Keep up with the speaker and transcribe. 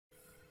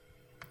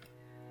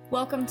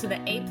Welcome to the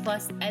A+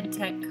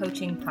 EdTech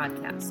Coaching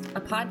Podcast,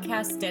 a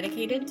podcast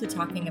dedicated to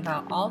talking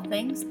about all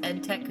things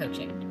EdTech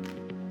coaching.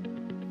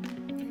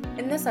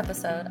 In this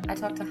episode, I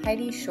talked to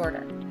Heidi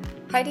Shorter.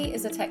 Heidi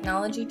is a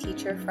technology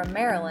teacher from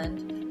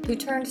Maryland who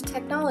turned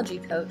technology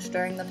coach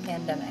during the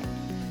pandemic.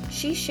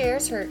 She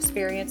shares her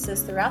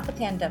experiences throughout the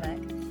pandemic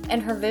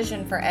and her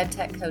vision for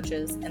EdTech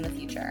coaches in the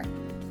future.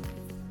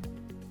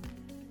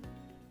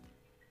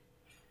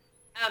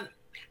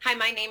 Hi,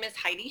 my name is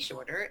Heidi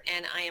Shorter,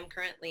 and I am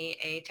currently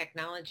a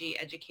technology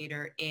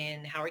educator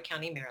in Howard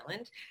County,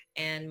 Maryland.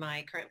 And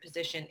my current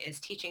position is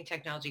teaching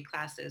technology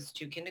classes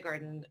to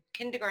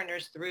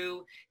kindergartners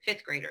through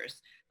fifth graders.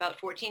 About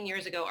 14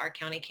 years ago, our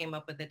county came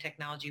up with a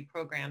technology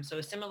program.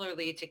 So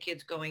similarly to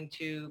kids going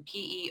to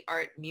PE,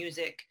 art,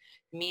 music,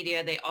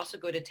 media, they also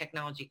go to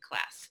technology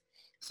class.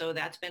 So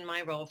that's been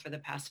my role for the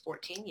past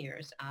 14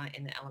 years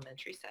in the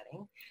elementary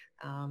setting.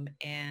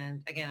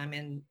 And again, I'm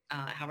in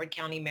Howard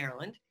County,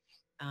 Maryland.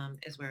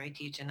 Is where I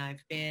teach, and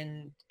I've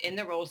been in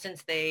the role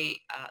since they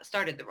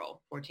started the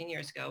role 14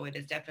 years ago. It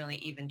has definitely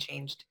even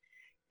changed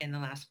in the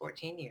last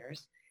 14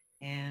 years,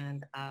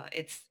 and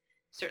it's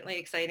certainly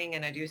exciting,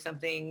 and I do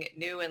something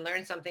new and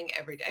learn something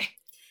every day.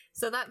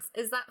 So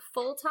is that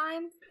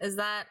full-time? Is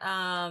that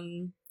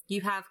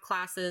you have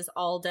classes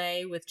all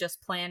day with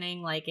just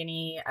planning like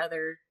any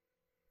other?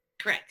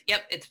 Correct.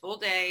 Yep, it's full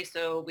day,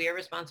 so we are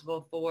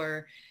responsible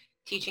for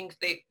teaching.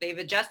 They've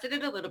adjusted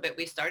it a little bit.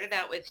 We started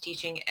out with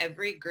teaching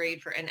every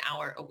grade for an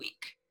hour a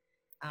week.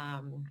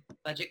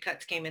 Budget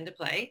cuts came into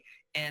play,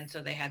 and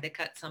so they had to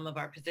cut some of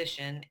our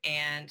position.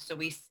 And so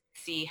we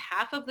see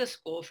half of the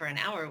school for an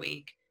hour a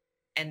week,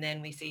 and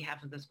then we see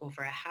half of the school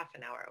for a half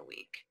an hour a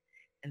week.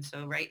 And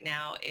so right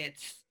now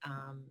it's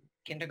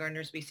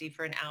kindergartners we see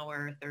for an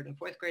hour, third and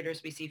fourth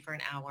graders we see for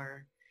an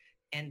hour,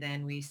 and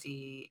then we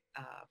see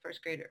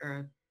first grade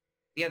or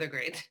the other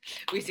grades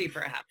we see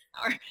for a half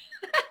an hour.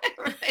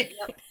 Right.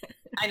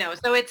 I know.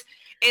 So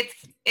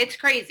it's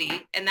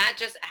crazy. And that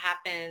just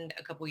happened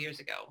a couple years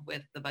ago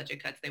with the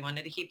budget cuts. They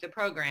wanted to keep the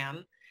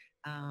program,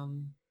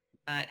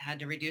 but had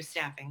to reduce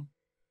staffing.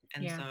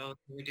 And so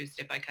reduced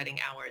it by cutting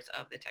hours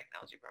of the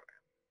technology program.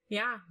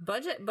 Yeah.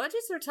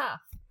 Budgets are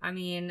tough. I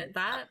mean,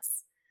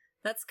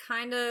 that's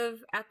kind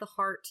of at the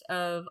heart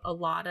of a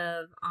lot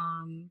of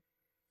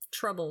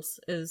troubles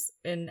is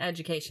in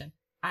education.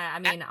 I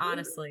mean, absolutely.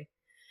 Honestly.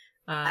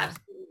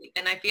 Absolutely.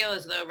 And I feel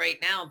as though right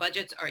now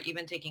budgets are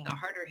even taking a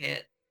harder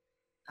hit.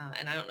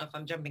 And I don't know if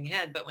I'm jumping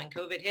ahead, but when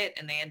COVID hit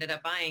and they ended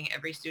up buying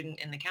every student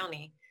in the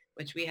county,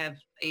 which we have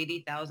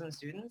 80,000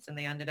 students, and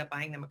they ended up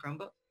buying them a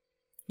Chromebook.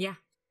 Yeah.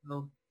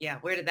 So yeah,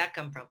 where did that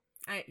come from?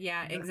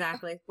 Yeah,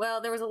 exactly. Well,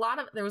 there was a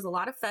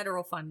lot of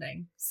federal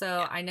funding.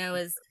 So I know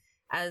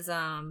as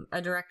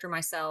a director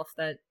myself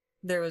that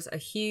there was a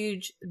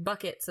huge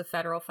buckets of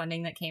federal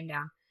funding that came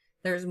down.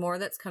 There's more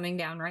that's coming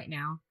down right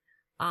now.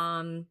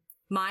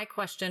 My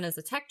question as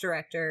a tech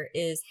director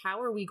is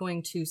how are we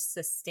going to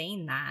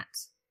sustain that?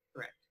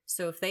 Correct.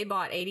 So if they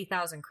bought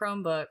 80,000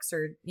 Chromebooks,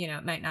 or,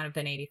 it might not have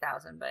been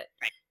 80,000, but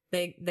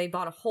right. they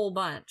bought a whole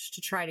bunch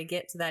to try to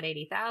get to that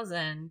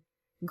 80,000.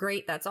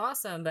 Great. That's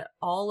awesome. But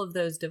all of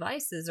those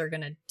devices are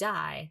going to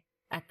die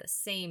at the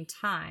same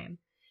time.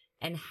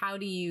 And how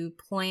do you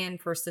plan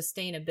for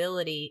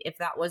sustainability if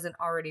that wasn't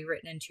already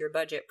written into your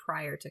budget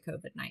prior to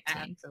COVID-19?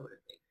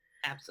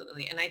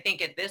 Absolutely. And I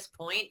think at this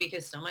point,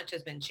 because so much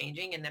has been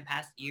changing in the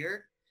past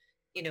year,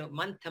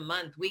 month to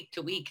month, week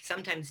to week,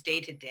 sometimes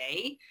day to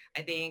day,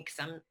 I think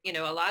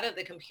a lot of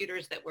the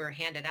computers that were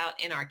handed out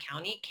in our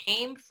county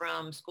came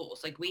from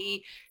schools. Like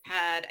we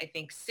had, I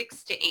think,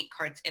 6 to 8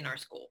 carts in our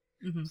school.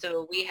 Mm-hmm.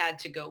 So we had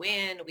to go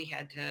in, we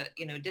had to,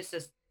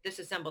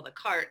 disassemble the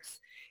carts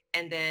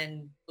and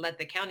then let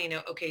the county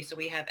know, okay, so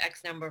we have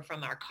X number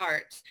from our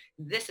carts.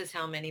 This is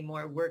how many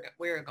more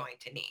we're going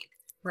to need.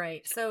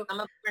 Right. So some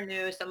of them are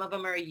new, some of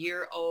them are a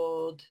year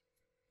old.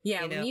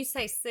 Yeah. When you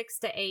say 6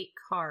 to 8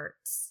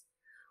 carts,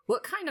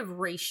 what kind of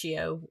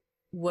ratio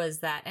was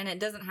that? And it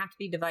doesn't have to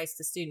be device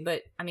to student,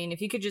 but I mean, if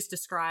you could just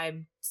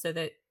describe so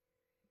that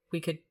we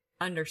could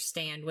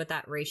understand what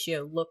that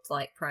ratio looked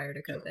like prior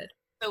to COVID.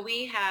 So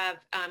we have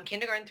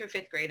kindergarten through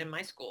fifth grade in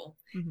my school.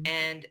 Mm-hmm.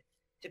 And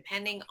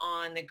depending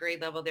on the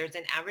grade level, there's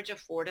an average of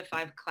 4 to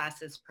 5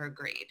 classes per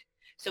grade.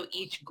 So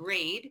each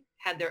grade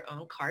had their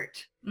own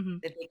cart mm-hmm.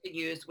 that they could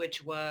use,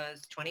 which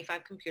was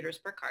 25 computers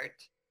per cart.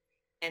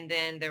 And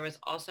then there was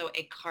also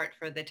a cart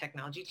for the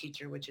technology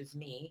teacher, which is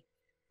me.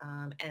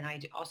 And I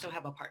also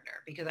have a partner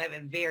because I have a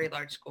very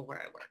large school where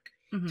I work.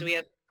 Mm-hmm. So we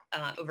have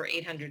over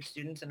 800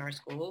 students in our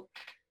school,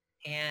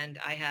 and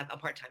I have a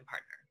part-time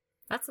partner.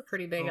 That's a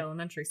pretty big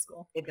elementary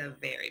school. It's a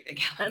very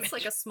big elementary That's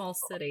like a small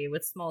city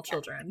with small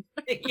children.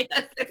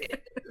 Yes, it is.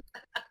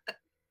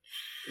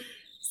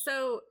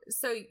 So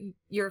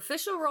your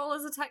official role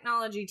as a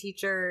technology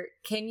teacher,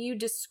 can you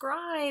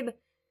describe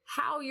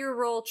how your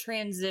role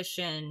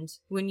transitioned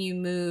when you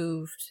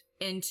moved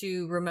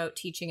into remote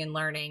teaching and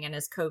learning and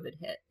as COVID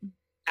hit?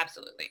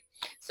 Absolutely.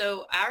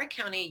 So our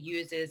county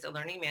uses a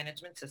learning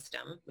management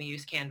system. We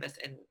use Canvas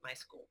in my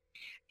school.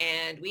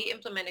 And we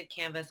implemented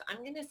Canvas, I'm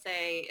going to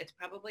say it's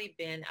probably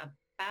been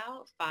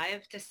about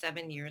 5 to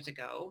 7 years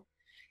ago,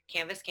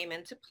 Canvas came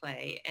into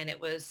play, and it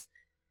was,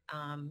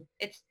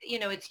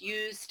 it's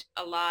used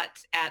a lot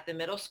at the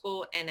middle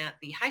school and at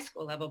the high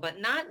school level, but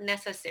not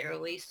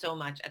necessarily so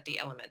much at the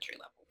elementary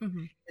level.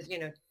 Mm-hmm.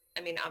 Because,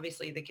 I mean,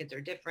 obviously the kids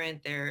are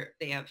different.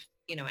 They have,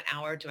 an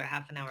hour to a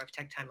half an hour of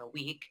tech time a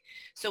week.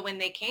 So when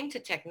they came to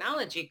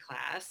technology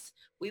class,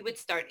 we would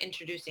start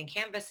introducing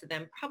Canvas to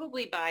them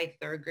probably by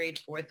third grade,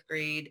 fourth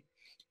grade.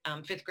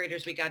 Fifth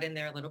graders, we got in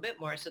there a little bit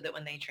more so that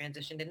when they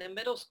transitioned into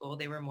middle school,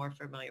 they were more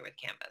familiar with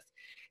Canvas.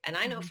 And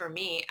I know Mm-hmm. for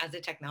me as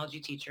a technology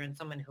teacher and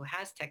someone who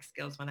has tech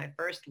skills, when I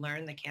first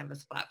learned the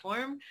Canvas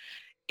platform,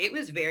 it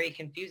was very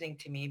confusing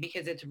to me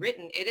because it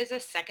is a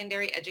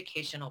secondary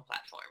educational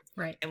platform.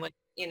 Right. And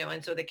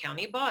and so the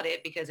county bought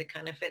it because it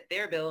kind of fit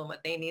their bill and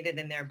what they needed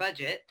in their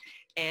budget.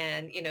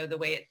 And, the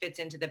way it fits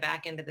into the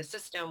back end of the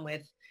system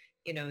with,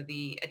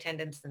 the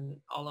attendance and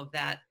all of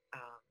that,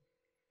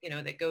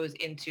 that goes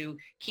into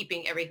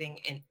keeping everything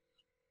in,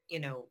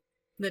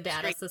 The data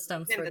straight.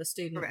 systems for the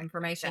student Correct.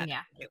 information.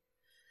 Data. Yeah.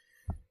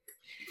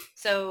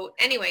 So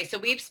anyway, so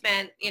we've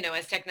spent,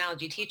 as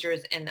technology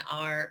teachers in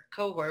our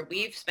cohort,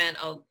 we've spent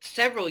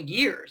several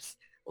years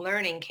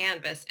learning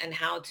Canvas and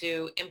how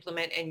to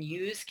implement and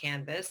use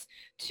Canvas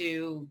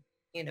to,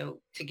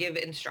 to give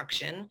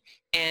instruction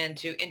and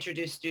to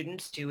introduce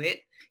students to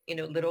it,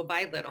 little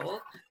by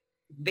little.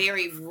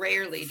 Very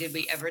rarely did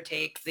we ever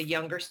take the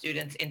younger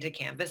students into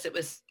Canvas. It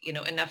was,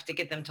 enough to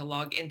get them to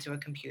log into a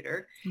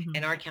computer. Mm-hmm.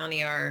 In our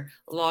county, our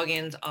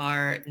logins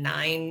are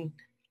 9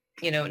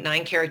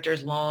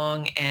 characters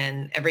long,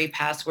 and every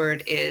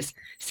password is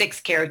 6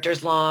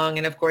 characters long.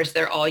 And of course,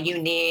 they're all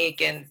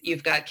unique, and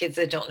you've got kids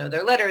that don't know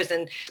their letters.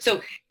 And so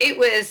it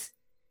was,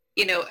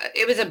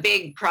 it was a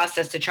big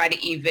process to try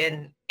to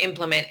even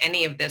implement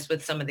any of this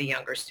with some of the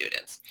younger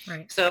students.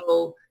 Right.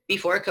 So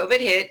before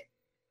COVID hit,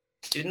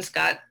 students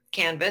got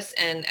Canvas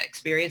and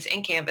experience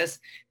in Canvas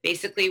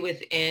basically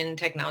within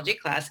technology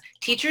class.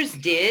 Teachers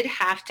did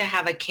have to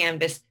have a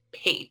Canvas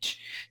page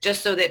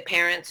just so that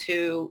parents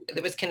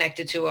that was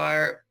connected to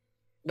our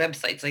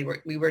websites,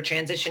 we were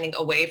transitioning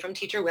away from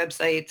teacher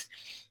websites,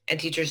 and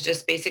teachers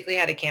just basically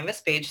had a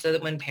Canvas page so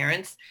that when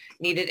parents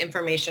needed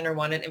information or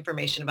wanted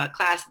information about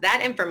class,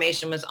 that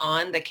information was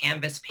on the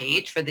Canvas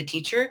page for the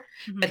teacher.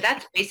 Mm-hmm. But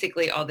that's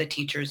basically all the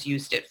teachers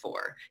used it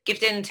for.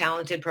 Gifted and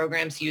talented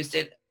programs used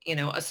it,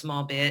 a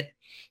small bit.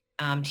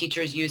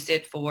 Teachers used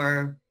it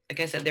for, like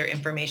I said, their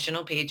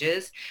informational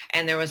pages.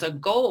 And there was a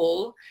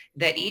goal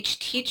that each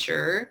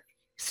teacher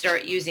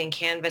start using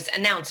Canvas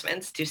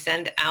announcements to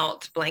send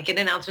out blanket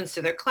announcements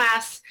to their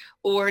class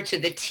or to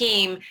the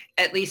team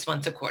at least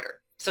once a quarter.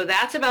 So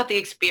that's about the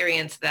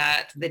experience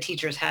that the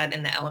teachers had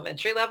in the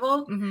elementary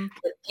level. Mm-hmm.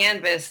 With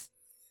Canvas,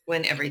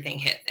 when everything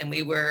hit. And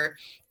we were,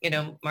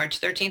 March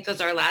 13th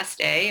was our last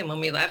day. And when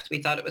we left, we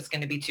thought it was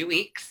going to be 2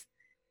 weeks.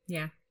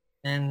 Yeah.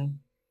 And,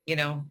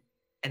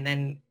 and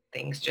then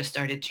things just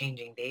started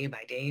changing day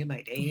by day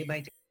by day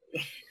by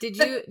day.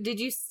 Did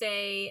you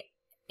stay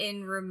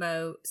in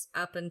remote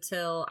up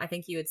until, I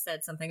think you had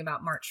said something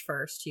about March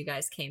 1st, you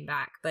guys came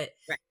back, but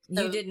Right.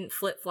 You didn't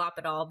flip flop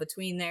at all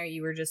between there.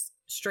 You were just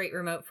straight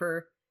remote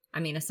for,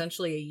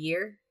 essentially a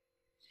year.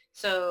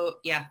 So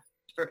yeah,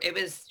 it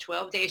was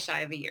 12 days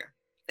shy of a year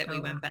that we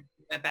wow.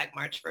 went back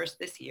March 1st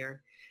this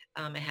year.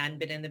 It hadn't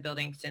been in the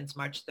building since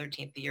March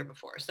 13th the year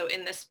before. So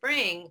in the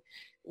spring,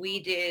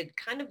 we did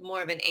kind of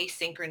more of an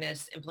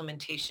asynchronous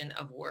implementation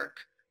of work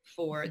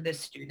for the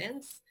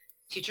students.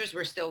 Teachers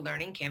were still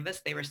learning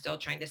Canvas. They were still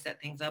trying to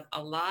set things up.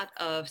 A lot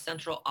of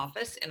central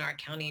office in our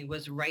county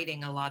was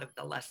writing a lot of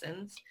the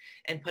lessons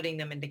and putting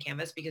them into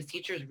Canvas because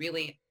teachers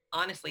really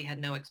honestly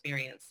had no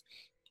experience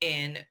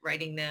in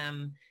writing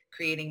them,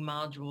 creating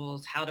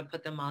modules, how to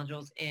put the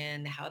modules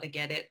in, how to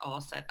get it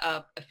all set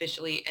up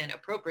officially and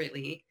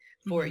appropriately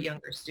for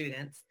younger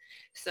students.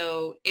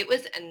 So it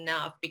was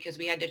enough because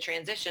we had to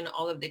transition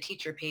all of the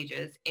teacher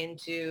pages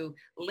into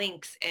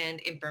links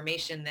and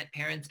information that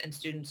parents and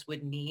students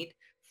would need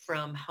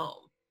from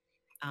home.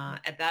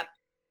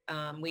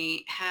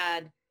 We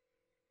had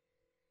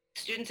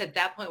students at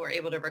that point were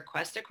able to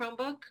request a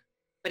Chromebook,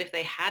 but if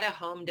they had a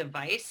home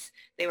device,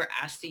 they were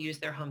asked to use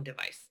their home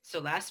device. So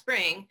last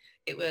spring,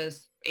 it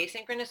was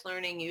asynchronous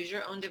learning, use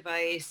your own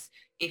device.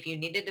 If you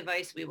need a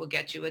device, we will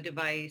get you a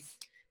device.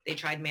 They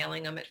tried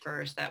mailing them at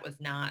first. That did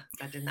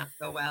not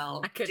go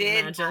well. I couldn't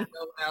imagine. Not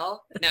go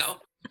well. No.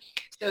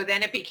 So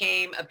then it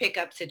became a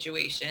pickup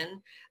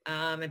situation,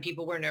 and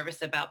people were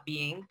nervous about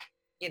being,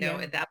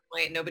 at that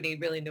point, nobody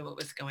really knew what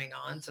was going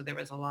on. So there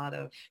was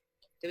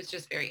it was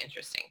just very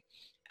interesting.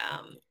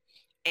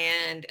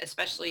 And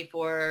especially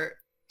for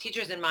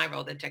teachers in my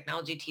role, the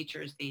technology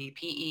teachers, the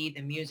PE,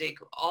 the music,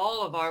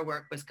 all of our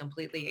work was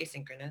completely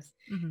asynchronous.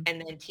 Mm-hmm.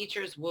 And then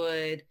teachers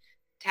would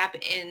tap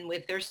in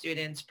with their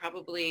students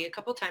probably a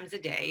couple times a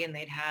day, and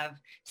they'd have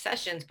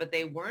sessions, but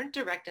they weren't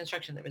direct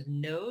instruction. There was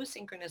no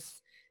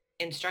synchronous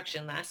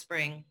instruction last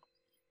spring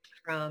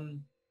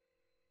from,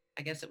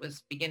 I guess it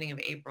was beginning of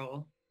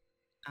April,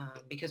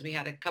 because we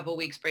had a couple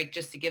weeks break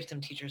just to give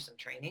some teachers some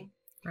training.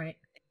 Right.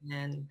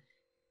 And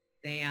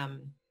they,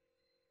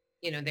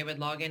 they would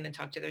log in and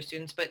talk to their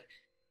students. But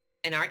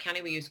in our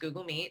county, we use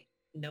Google Meet.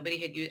 Nobody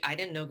had used, I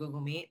didn't know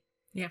Google Meet,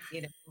 Yeah.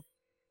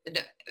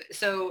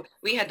 So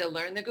we had to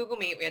learn the Google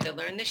Meet. We had to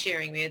learn the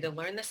sharing. We had to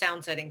learn the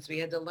sound settings. We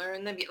had to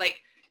learn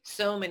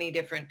so many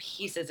different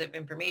pieces of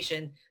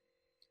information,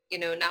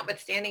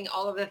 notwithstanding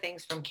all of the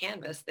things from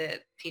Canvas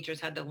that teachers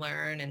had to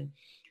learn. And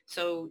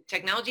so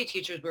technology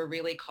teachers were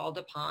really called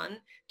upon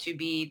to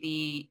be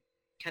the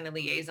kind of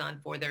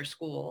liaison for their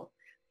school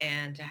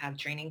and to have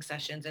training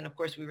sessions. And of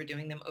course, we were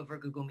doing them over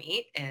Google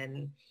Meet,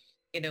 and,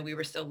 we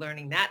were still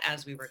learning that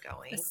as we were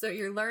going. So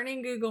you're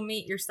learning Google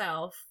Meet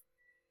yourself,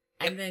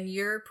 and then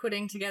you're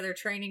putting together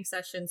training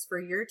sessions for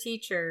your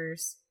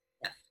teachers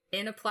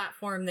in a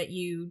platform that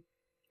you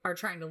are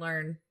trying to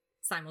learn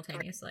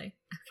simultaneously.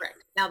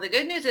 Correct. Now, the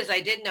good news is I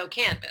did know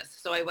Canvas,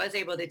 so I was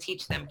able to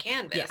teach them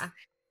Canvas. Yeah.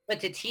 But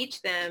to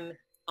teach them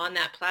on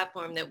that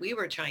platform that we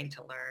were trying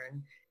to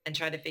learn and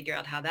try to figure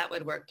out how that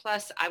would work.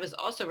 Plus, I was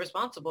also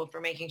responsible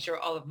for making sure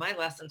all of my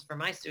lessons for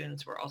my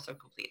students were also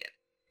completed.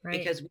 Right.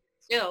 Because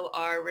still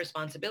our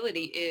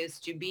responsibility is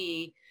to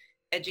be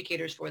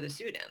educators for the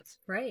students.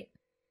 Right.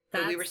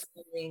 So we were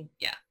studying,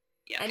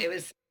 it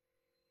was.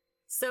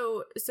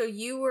 So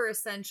you were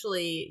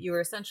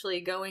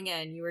essentially going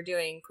in, you were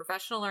doing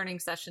professional learning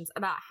sessions.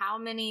 About how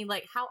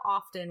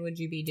often would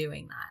you be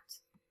doing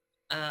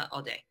that?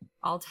 All day.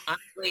 All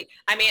day.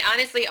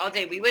 Honestly, all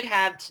day. We would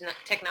have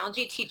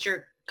technology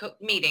teacher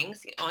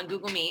meetings on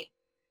Google Meet.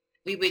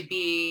 We would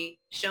be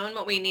shown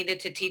what we needed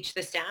to teach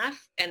the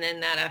staff, and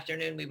then that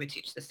afternoon we would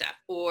teach the staff,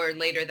 or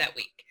later that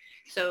week.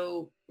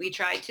 So I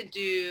tried to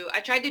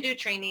do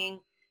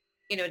training,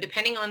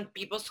 depending on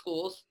people's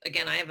schools.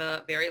 Again, I have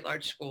a very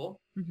large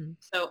school. Mm-hmm.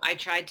 So I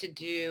tried to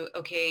do,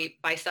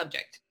 by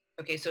subject.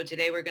 Okay, so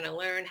today we're going to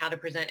learn how to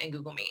present in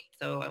Google Meet.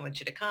 So I want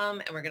you to come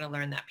and we're going to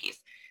learn that piece.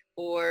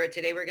 Or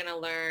today we're going to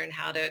learn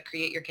how to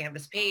create your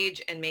Canvas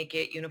page and make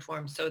it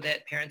uniform so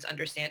that parents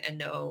understand and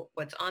know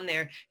what's on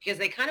there, because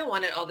they kind of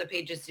wanted all the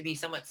pages to be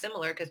somewhat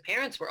similar, because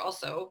parents were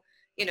also,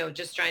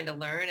 just trying to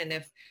learn. And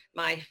if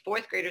my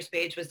fourth grader's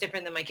page was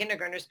different than my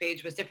kindergartner's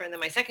page was different than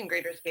my second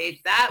grader's page,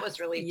 that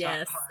was really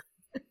tough.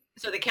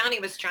 So the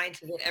county was trying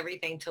to get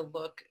everything to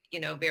look,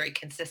 very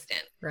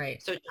consistent. Right.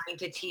 So trying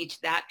to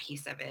teach that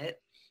piece of it.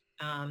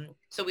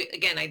 So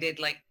I did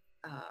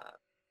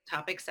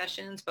topic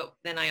sessions, but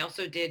then I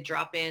also did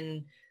drop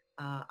in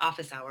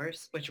office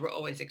hours, which were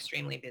always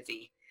extremely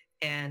busy.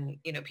 And,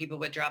 people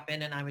would drop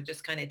in and I would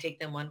just kind of take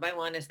them one by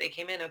one as they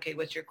came in. Okay,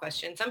 what's your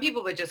question? Some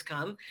people would just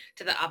come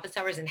to the office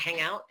hours and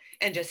hang out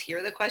and just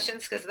hear the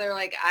questions, because they're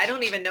like, I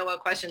don't even know what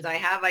questions I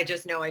have. I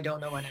just know I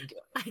don't know what I'm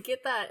doing. I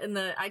get that.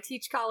 I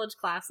teach college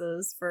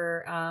classes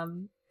for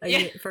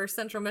for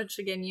Central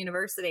Michigan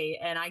University,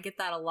 and I get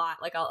that a lot.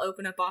 Like, I'll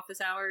open up office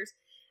hours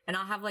and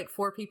I'll have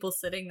 4 people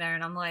sitting there,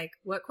 and I'm like,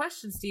 what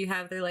questions do you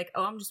have? They're like,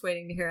 oh, I'm just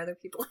waiting to hear other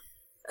people.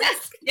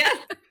 Yes.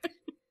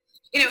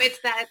 It's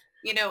that,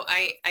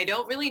 I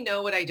don't really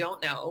know what I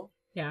don't know.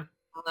 Yeah.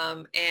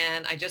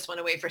 And I just want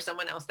to wait for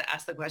someone else to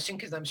ask the question,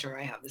 because I'm sure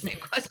I have the same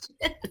question.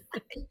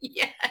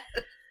 Yes.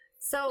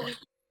 So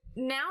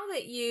now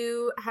that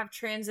you have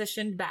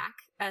transitioned back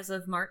as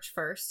of March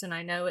 1st, and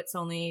I know it's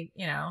only,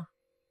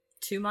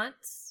 2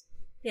 months.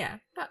 Yeah,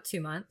 about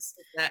 2 months.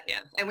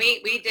 And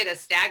we did a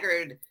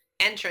staggered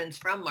entrance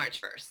from March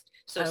 1st.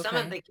 So some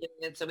of the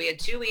kids, so we had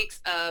 2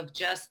 weeks of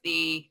just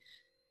the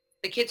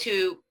kids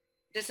who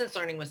distance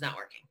learning was not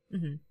working.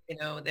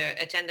 Mm-hmm. Their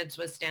attendance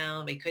was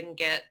down. We couldn't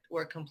get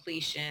work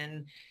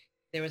completion.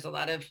 There was a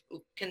lot of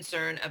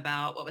concern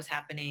about what was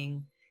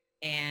happening,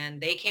 and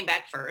they came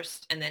back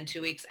first. And then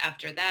 2 weeks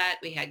after that,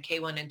 we had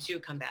K1 and 2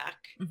 come back.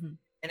 Mm-hmm.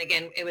 And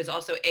again, it was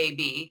also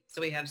A-B.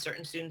 So we have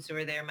certain students who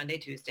are there Monday,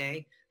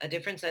 Tuesday, a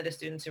different set of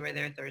students who are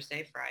there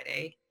Thursday,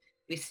 Friday.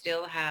 We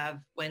still have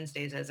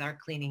Wednesdays as our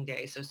cleaning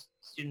day, so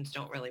students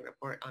don't really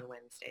report on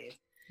Wednesdays.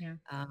 Yeah.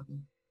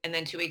 And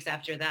then 2 weeks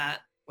after that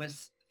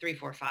was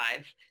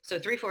 3-4-5. So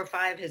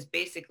 3-4-5 has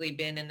basically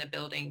been in the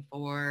building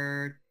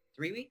for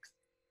 3 weeks,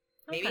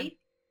 maybe. Okay.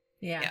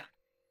 Yeah.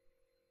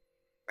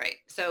 Right.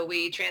 So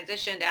we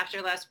transitioned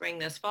after last spring,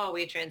 this fall,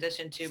 we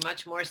transitioned to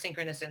much more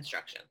synchronous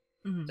instruction.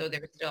 Mm-hmm. So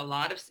there was still a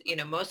lot of,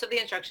 most of the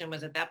instruction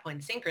was at that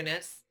point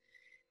synchronous,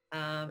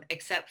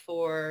 except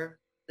for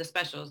the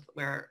specials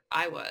where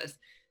I was.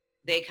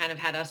 They kind of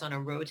had us on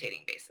a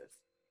rotating basis.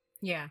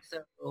 Yeah.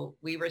 So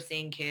we were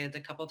seeing kids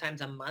a couple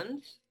times a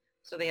month.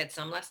 So they had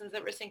some lessons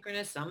that were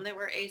synchronous, some that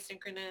were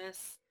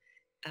asynchronous.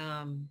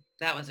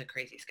 That was a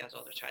crazy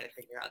schedule to try to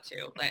figure out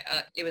too.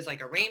 It was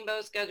like a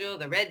rainbow schedule,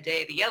 the red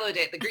day, the yellow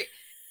day, the green.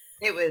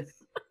 It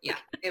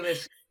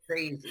was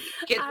crazy.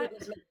 Kids were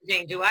just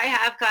messaging, do I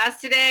have class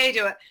today?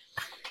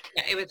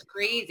 It was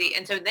crazy.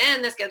 And so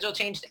then the schedule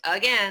changed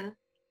again.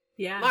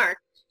 Yeah.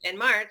 In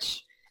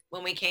March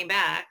when we came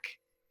back.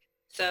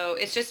 So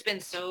it's just been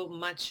so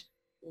much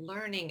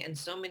learning and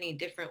so many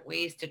different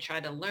ways to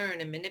try to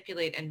learn and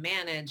manipulate and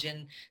manage.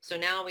 And so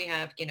now we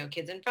have,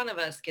 kids in front of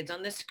us, kids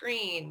on the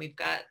screen. We've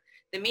got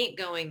the meet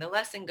going, the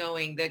lesson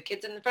going, the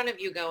kids in front of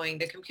you going,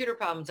 the computer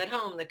problems at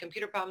home, the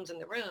computer problems in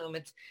the room.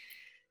 It's,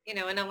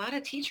 and a lot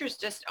of teachers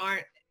just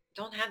aren't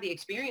don't have the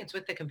experience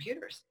with the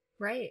computers.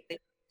 Right. They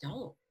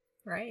don't.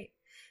 Right.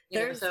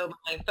 So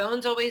my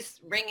phone's always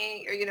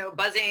ringing or,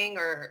 buzzing,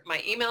 or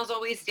my email's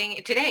always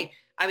dinging. Today,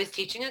 I was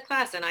teaching a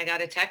class and I got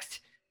a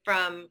text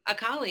from a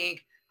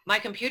colleague. My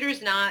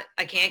computer's I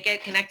can't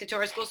get connected to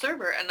our school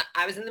server. And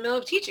I was in the middle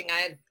of teaching.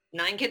 I had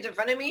 9 kids in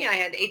front of me. I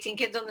had 18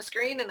 kids on the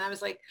screen. And I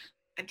was like,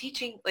 I'm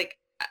teaching. I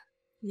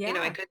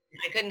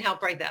couldn't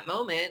help right that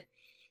moment.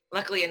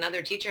 Luckily,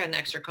 another teacher had an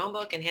extra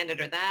Chromebook and handed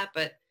her that.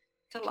 But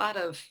it's a lot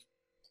of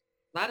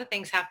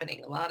things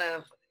happening, a lot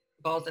of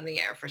balls in the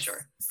air for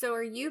sure. So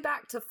are you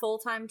back to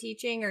full-time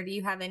teaching, or do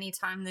you have any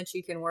time that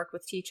you can work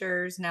with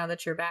teachers now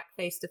that you're back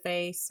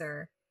face-to-face,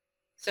 or?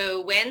 So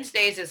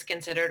Wednesdays is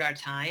considered our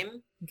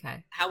time.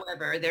 Okay.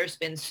 However, there's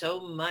been so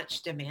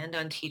much demand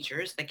on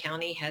teachers. The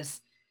county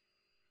has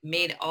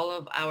made all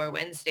of our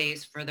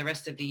Wednesdays for the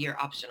rest of the year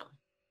optional.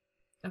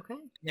 Okay.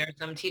 There are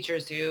some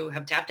teachers who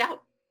have tapped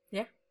out.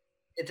 Yeah.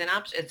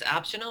 It's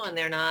optional, and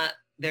they're not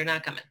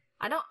coming.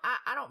 I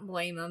don't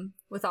blame them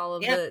with all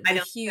of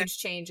the huge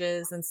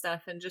changes and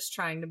stuff, and just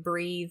trying to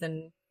breathe.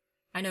 And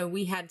I know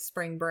we had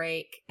spring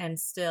break, and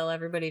still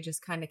everybody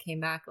just kind of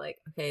came back like,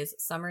 okay, is it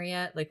summer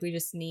yet? Like, we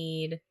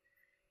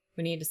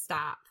need to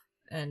stop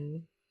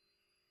and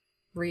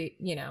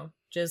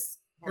just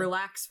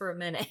relax for a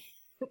minute,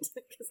 because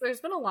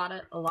there's been a lot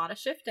of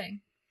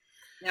shifting.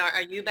 Now,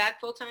 are you back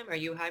full time? Are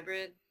you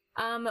hybrid?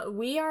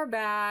 We are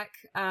back.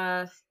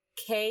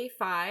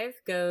 K5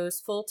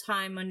 goes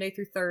full-time Monday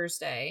through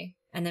Thursday,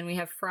 and then we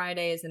have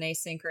Friday as an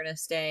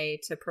asynchronous day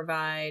to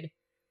provide,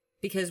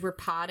 because we're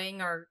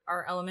podding our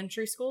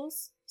elementary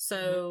schools.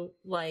 So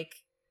like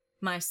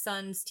my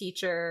son's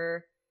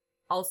teacher,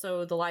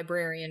 also the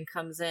librarian,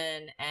 comes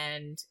in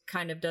and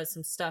kind of does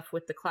some stuff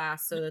with the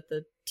class so that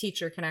the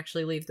teacher can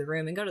actually leave the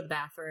room and go to the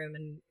bathroom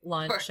and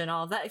lunch and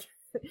all that.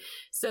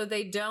 So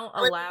they don't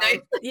allow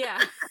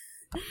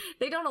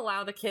they don't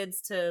allow the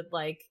kids to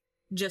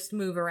just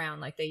move around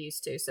like they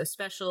used to. So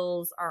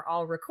specials are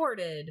all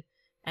recorded,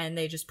 and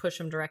they just push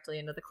them directly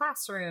into the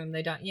classroom.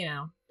 They don't,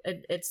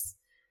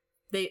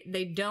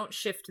 they don't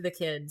shift the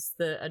kids.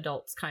 The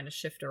adults kind of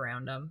shift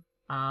around them.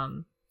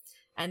 And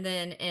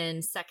then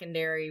in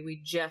secondary, we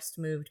just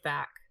moved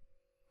back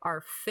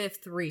our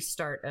 5th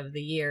restart of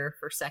the year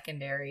for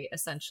secondary,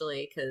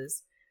 essentially,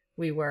 because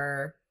we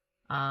were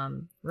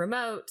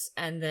remote,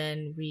 and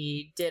then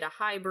we did a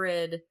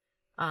hybrid.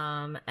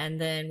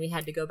 And then we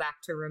had to go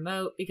back to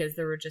remote because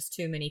there were just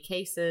too many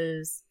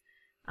cases.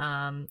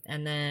 And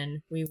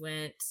then we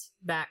went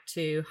back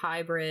to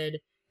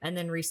hybrid, and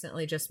then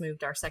recently just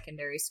moved our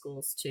secondary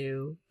schools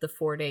to the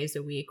 4 days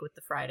a week with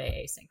the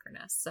Friday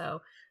asynchronous.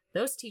 So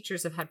those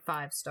teachers have had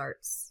 5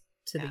 starts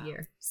to the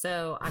year.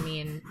 So, I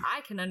mean, I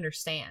can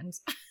understand.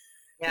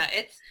 Yeah,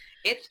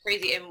 it's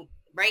crazy. And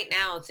right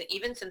now, so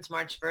even since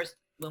March 1st,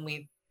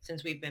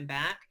 since we've been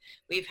back,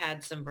 we've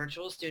had some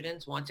virtual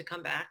students want to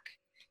come back.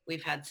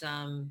 We've had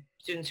some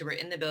students who were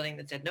in the building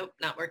that said, nope,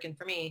 not working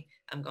for me.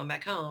 I'm going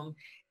back home.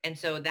 And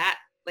so that,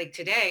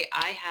 today,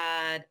 I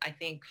had, I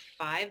think,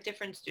 5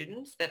 different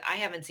students that I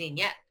haven't seen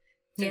yet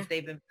since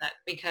they've been back,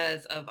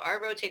 because of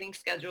our rotating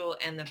schedule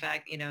and the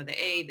fact,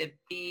 the A, the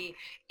B,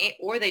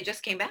 or they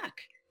just came back.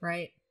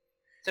 Right.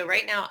 So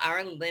right now,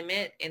 our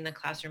limit in the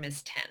classroom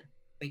is 10.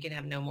 We can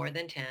have no more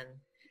than 10.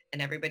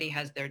 And everybody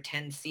has their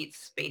 10 seats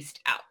spaced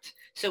out.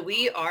 So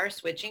we are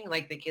switching,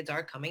 the kids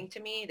are coming to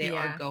me. They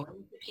are going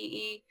to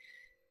PE.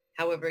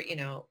 However,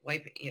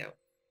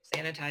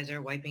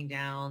 sanitizer, wiping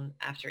down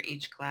after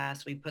each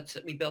class. We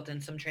built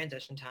in some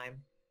transition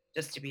time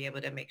just to be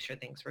able to make sure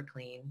things were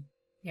clean.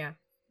 Yeah.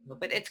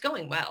 But it's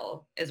going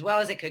well as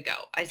it could go.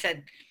 I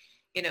said,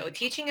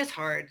 teaching is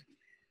hard.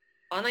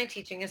 Online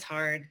teaching is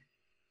hard.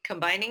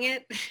 Combining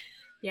it.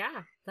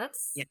 Yeah.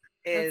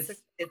 It's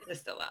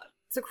just a lot.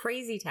 It's a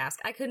crazy task.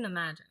 I couldn't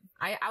imagine.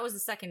 I was a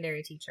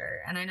secondary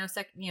teacher, and I know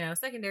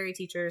secondary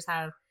teachers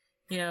have,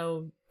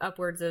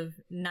 upwards of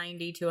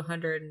 90 to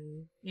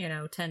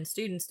 110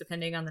 students,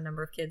 depending on the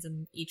number of kids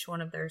in each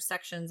one of their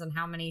sections and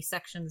how many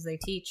sections they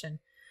teach. And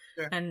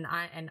sure. and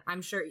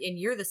I'm sure, and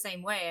you're the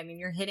same way. I mean,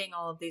 you're hitting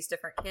all of these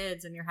different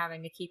kids, and you're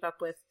having to keep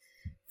up with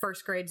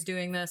first grade's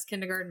doing this,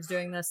 kindergarten's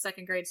doing this,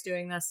 second grade's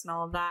doing this, and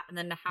all of that, and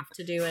then to have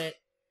to do it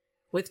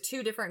with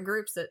 2 different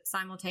groups that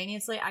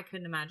simultaneously, I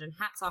couldn't imagine.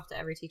 Hats off to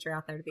every teacher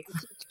out there, to be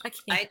honest.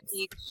 I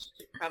teach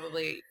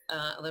probably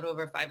a little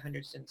over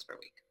 500 students per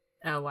week.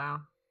 Oh,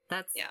 wow.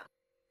 That's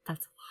a lot.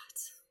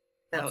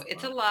 So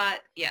it's a lot.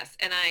 Yes.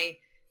 And I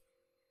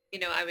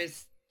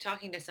was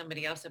talking to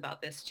somebody else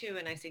about this too.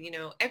 And I said,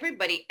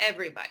 everybody,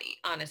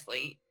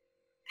 honestly,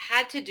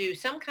 had to do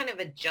some kind of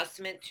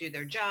adjustment to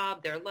their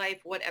job, their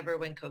life, whatever,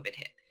 when COVID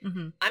hit.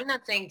 Mm-hmm. I'm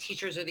not saying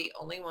teachers are the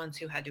only ones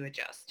who had to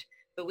adjust.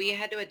 But we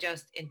had to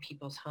adjust in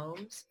people's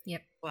homes.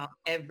 Yep. While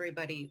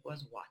everybody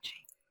was watching.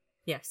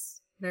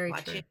 Yes. Very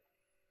true.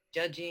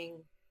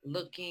 Judging,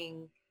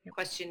 looking,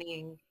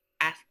 questioning,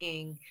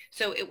 asking.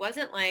 So it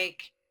wasn't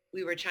like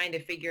we were trying to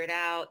figure it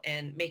out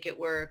and make it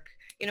work.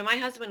 My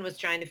husband was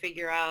trying to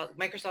figure out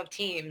Microsoft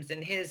Teams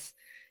and his,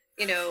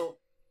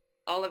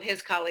 all of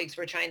his colleagues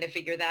were trying to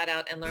figure that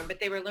out and learn, but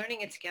they were learning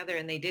it together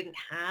and they didn't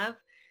have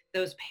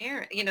those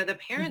parents, the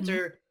parents Mm-hmm.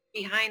 are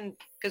behind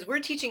because we're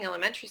teaching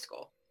elementary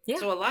school. Yeah.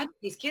 So a lot of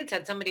these kids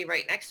had somebody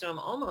right next to them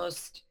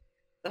almost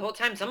the whole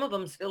time. Some of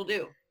them still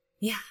do.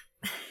 Yeah.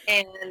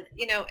 And,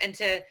 and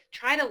to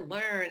try to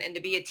learn and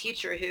to be a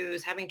teacher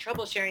who's having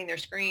trouble sharing their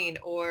screen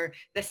or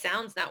the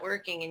sound's not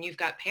working and you've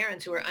got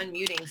parents who are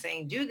unmuting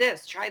saying, do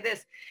this, try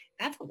this.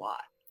 That's a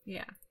lot.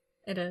 Yeah,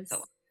 it is.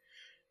 So,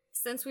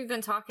 since we've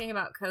been talking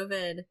about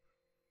COVID,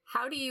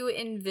 how do you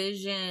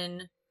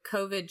envision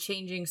COVID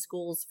changing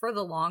schools for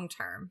the long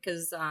term?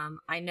 Because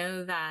I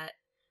know that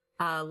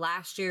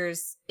last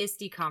year's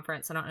ISTE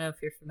conference, I don't know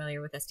if you're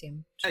familiar with ISTE.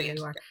 I'm sure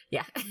you are.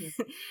 Yeah.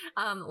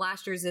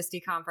 Last year's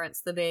ISTE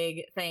conference, the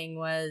big thing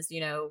was,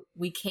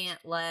 we can't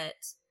let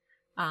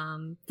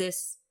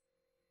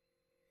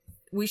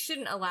we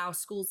shouldn't allow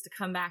schools to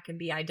come back and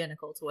be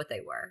identical to what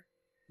they were.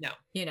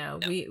 No.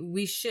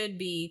 We should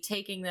be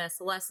taking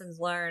this lessons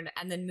learned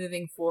and then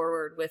moving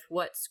forward with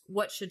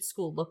what should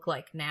school look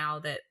like now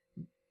that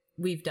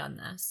we've done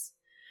this.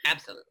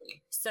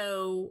 Absolutely.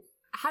 So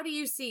how do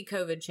you see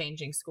COVID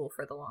changing school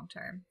for the long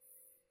term?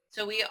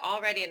 So we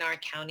already in our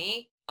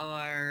county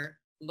are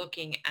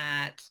looking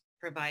at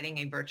providing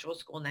a virtual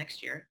school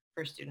next year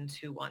for students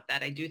who want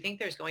that. I do think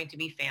there's going to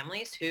be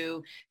families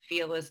who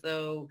feel as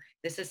though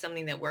this is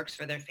something that works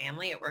for their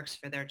family, it works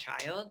for their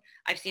child.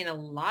 I've seen a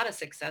lot of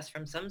success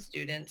from some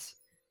students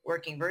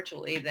working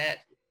virtually that,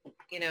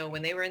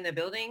 when they were in the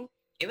building,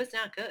 it was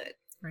not good.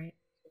 Right.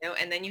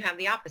 And then you have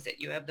the opposite.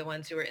 You have the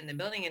ones who are in the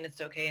building and it's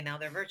okay, and now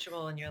they're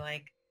virtual and you're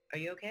like, are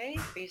you okay?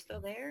 Are you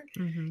still there?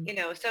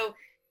 Mm-hmm. So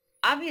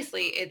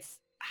obviously it's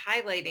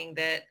highlighting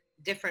that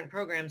different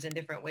programs and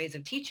different ways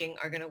of teaching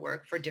are going to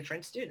work for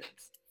different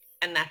students.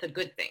 And that's a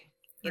good thing.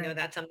 Right.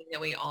 That's something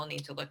that we all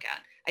need to look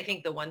at. I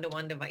think the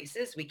one-to-one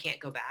devices, we can't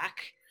go back.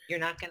 We're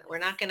not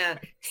going to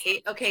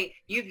take, okay,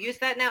 you've used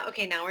that now.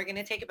 Okay, now we're going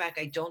to take it back.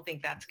 I don't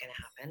think that's going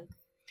to happen.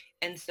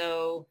 And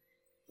so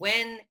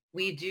when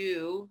we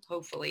do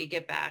hopefully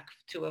get back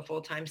to a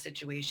full-time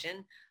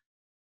situation,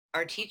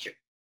 our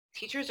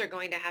teachers are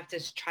going to have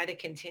to try to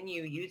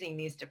continue using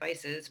these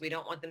devices. We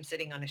don't want them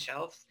sitting on a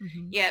shelf,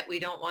 yet we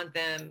don't want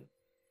them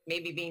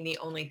maybe being the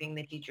only thing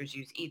that teachers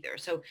use either.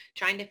 So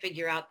trying to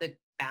figure out the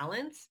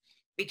balance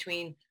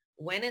between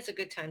when is a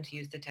good time to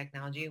use the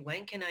technology,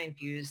 when can I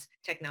infuse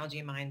technology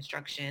in my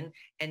instruction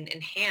and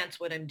enhance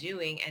what I'm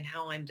doing and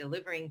how I'm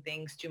delivering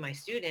things to my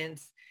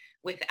students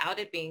without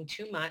it being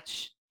too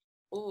much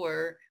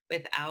or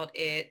without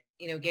it,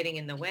 getting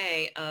in the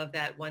way of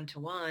that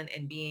one-to-one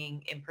and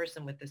being in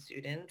person with the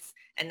students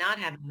and not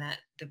having that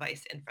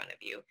device in front of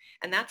you.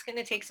 And that's going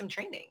to take some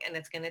training and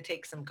it's going to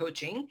take some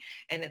coaching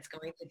and it's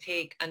going to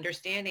take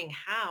understanding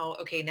how,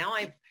 okay, now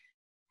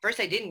first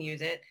I didn't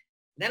use it.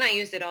 Then I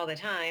used it all the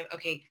time.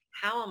 Okay,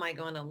 how am I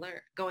going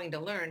to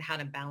learn how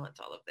to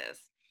balance all of this?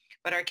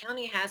 But our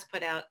county has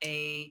put out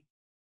a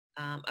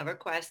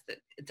request that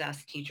it's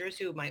asked teachers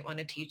who might want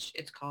to teach.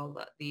 It's called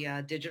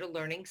the Digital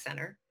Learning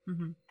Center.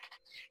 Mm-hmm.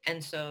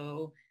 And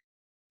so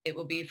it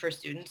will be for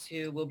students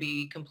who will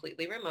be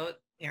completely remote.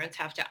 Parents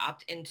have to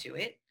opt into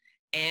it.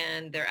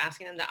 And they're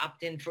asking them to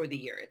opt in for the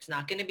year. It's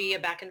not going to be a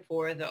back and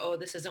forth, oh,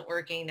 this isn't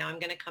working, now I'm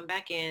going to come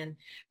back in.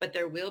 But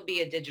there will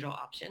be a digital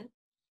option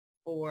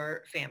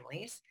for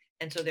families.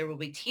 And so there will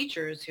be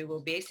teachers who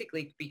will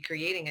basically be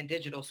creating a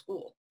digital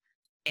school.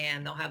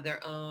 And they'll have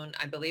their own,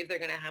 I believe they're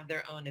going to have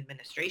their own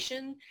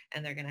administration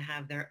and they're going to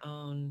have their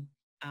own,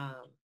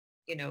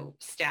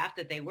 staff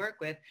that they work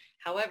with.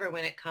 However,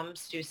 when it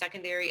comes to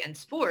secondary and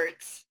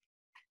sports,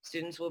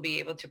 students will be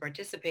able to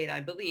participate, I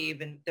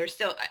believe. And there's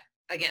still,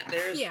 again,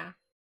 there's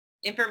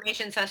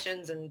information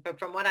sessions. But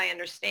from what I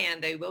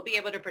understand, they will be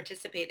able to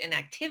participate in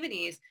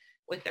activities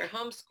with their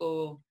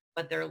homeschool,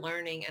 but their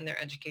learning and their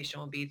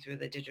education will be through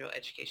the Digital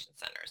Education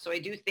Center. So I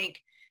do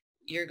think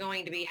you're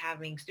going to be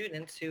having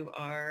students who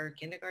are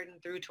kindergarten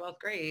through 12th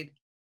grade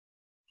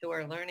who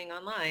are learning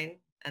online,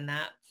 and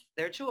that's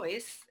their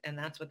choice, and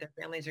that's what their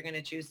families are going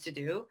to choose to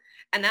do.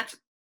 And that's,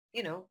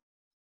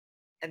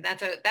 and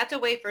that's a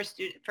way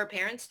for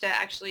parents to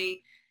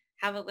actually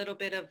have a little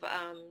bit of,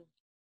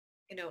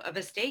 of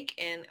a stake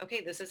in,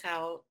 okay, this is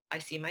how I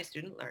see my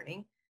student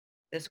learning.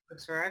 This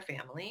works for our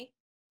family.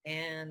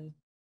 And,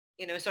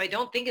 so I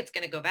don't think it's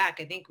going to go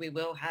back. I think we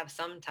will have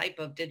some type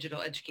of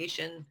digital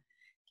education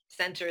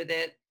center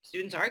that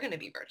students are going to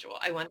be virtual.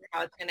 I wonder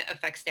how it's going to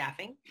affect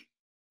staffing.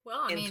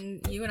 Well, I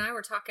mean, you and I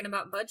were talking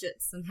about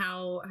budgets and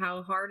how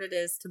hard it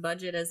is to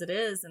budget as it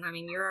is. And I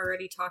mean, you're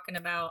already talking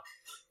about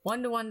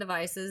one-to-one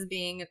devices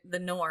being the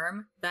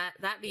norm, that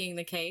being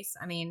the case.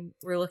 I mean,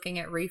 we're looking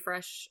at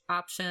refresh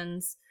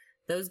options.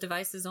 Those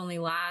devices only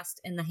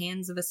last in the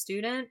hands of a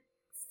student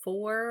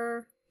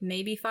for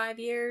maybe 5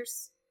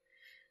 years.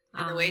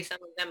 And the way some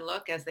of them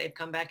look as they've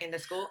come back into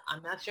school,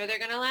 I'm not sure they're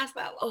going to last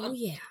that long. Oh,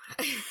 yeah.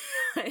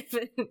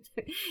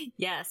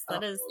 Yes,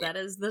 that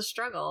is the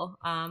struggle.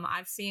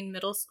 I've seen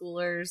middle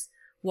schoolers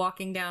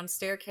walking down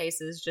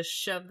staircases just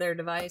shove their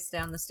device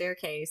down the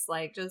staircase.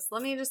 Like,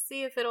 let me just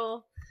see if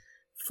it'll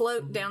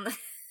float down the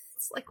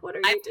It's like, what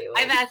are you doing?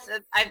 I've asked,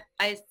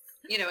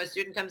 a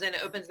student comes in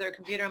and opens their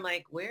computer. I'm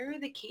like, where are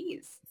the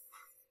keys?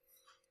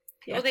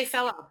 Yes. Oh, they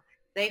fell off.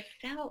 They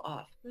fell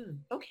off.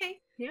 Okay.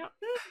 Yeah.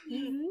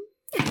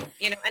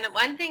 And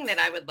one thing that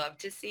I would love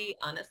to see,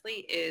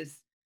 honestly,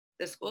 is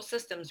the school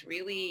systems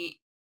really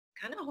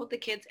kind of hold the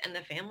kids and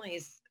the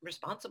families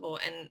responsible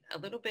and a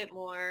little bit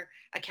more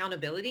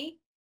accountability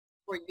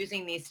for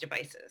using these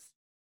devices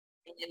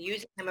and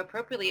using them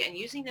appropriately and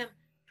using them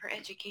for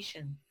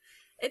education.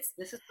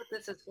 This is what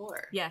this is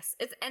for. Yes.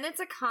 It's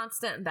a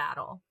constant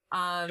battle.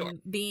 Sure.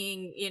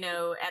 Being,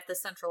 at the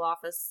central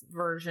office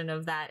version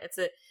of that,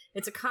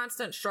 it's a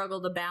constant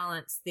struggle to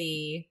balance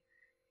the,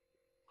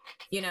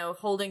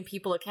 holding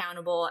people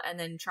accountable and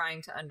then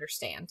trying to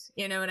understand,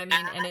 you know what I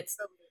mean? Absolutely.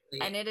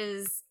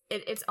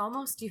 It's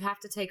almost, you have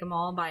to take them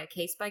all by a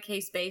case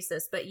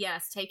basis, but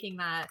yes, taking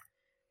that,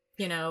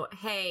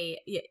 hey,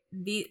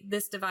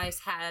 this device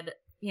had,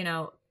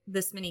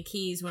 this many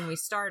keys when we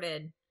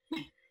started,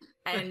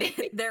 and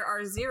there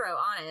are 0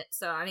 on it.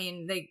 So, I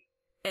mean,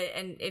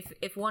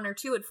 if 1 or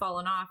 2 had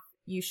fallen off,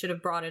 you should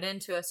have brought it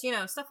into us,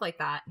 stuff like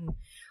that. And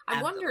I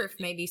Absolutely. wonder if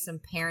maybe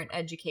some parent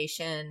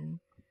education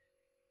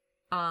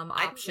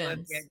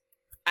options.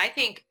 I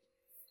think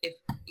if,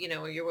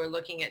 you were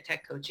looking at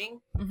tech coaching,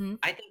 mm-hmm.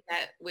 I think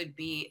that would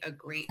be a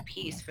great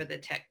piece for the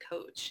tech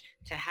coach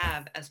to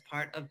have as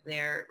part of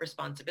their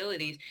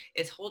responsibilities,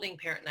 is holding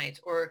parent nights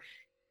or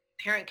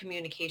parent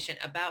communication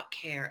about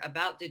care,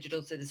 about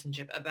digital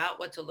citizenship, about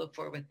what to look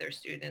for with their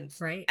students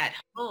right. at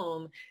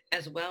home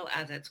as well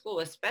as at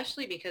school,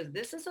 especially because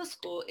this is a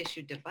school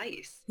issued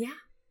device. Yeah.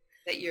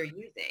 That you're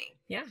using.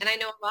 Yeah. And I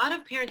know a lot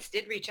of parents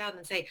did reach out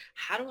and say,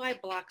 how do I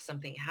block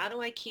something? How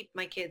do I keep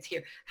my kids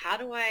here? How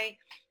do I,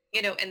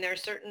 and there are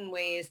certain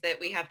ways that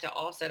we have to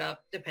all set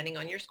up, depending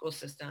on your school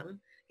system,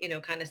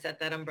 kind of set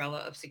that umbrella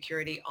of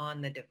security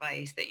on the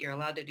device, that you're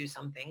allowed to do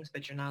some things,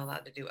 but you're not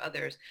allowed to do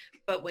others.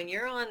 But when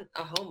you're on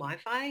a home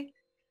Wi-Fi,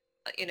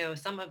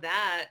 some of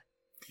that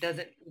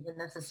doesn't even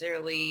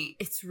necessarily.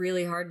 It's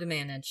really hard to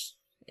manage.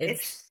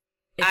 It's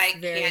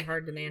very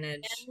hard to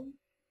manage,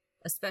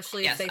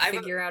 especially if they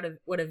figure out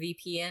what a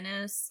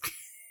VPN is.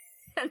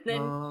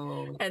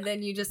 and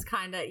then you just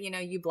kind of,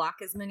 you block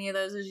as many of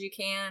those as you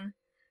can.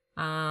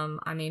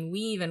 I mean,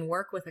 we even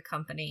work with a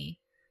company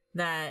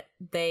that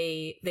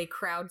they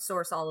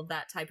crowdsource all of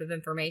that type of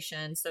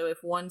information. So if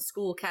one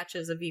school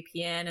catches a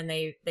VPN and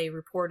they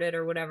report it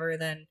or whatever,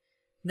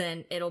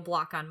 then it'll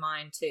block on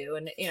mine too.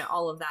 And,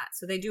 all of that.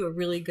 So they do a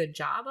really good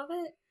job of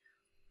it,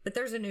 but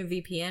there's a new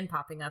VPN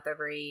popping up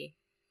every,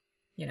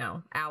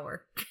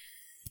 hour.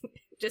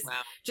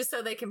 just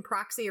so they can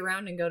proxy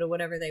around and go to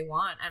whatever they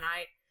want. And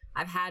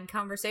I've had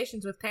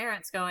conversations with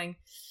parents going,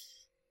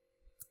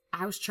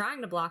 I was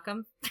trying to block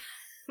them,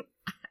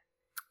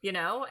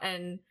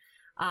 and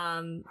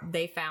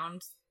they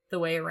found the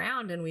way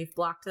around, and we've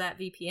blocked that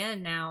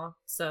VPN now.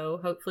 So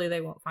hopefully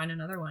they won't find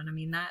another one. I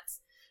mean,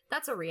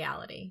 that's a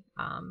reality.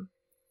 And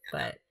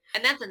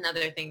that's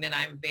another thing that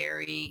I'm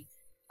very,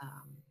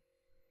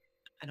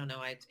 I don't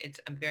know,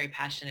 I'm very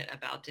passionate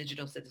about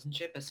digital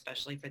citizenship,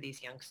 especially for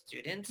these young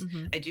students.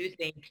 Mm-hmm. I do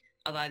think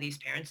a lot of these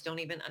parents don't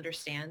even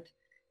understand,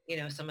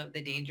 some of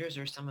the dangers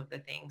or some of the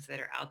things that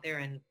are out there,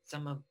 and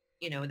some of,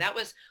 that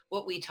was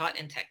what we taught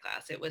in tech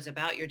class. It was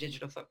about your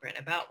digital footprint,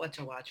 about what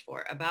to watch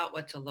for, about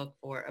what to look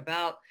for,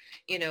 about,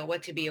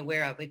 what to be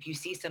aware of. If you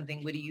see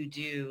something, what do you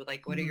do?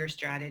 Like, what are your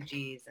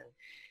strategies?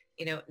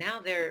 And, now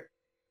they're,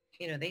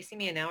 they see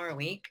me an hour a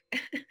week,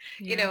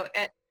 Yeah.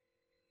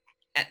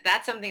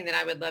 That's something that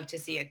I would love to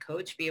see a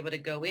coach be able to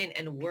go in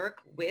and work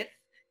with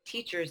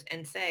teachers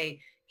and say,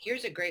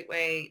 here's a great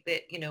way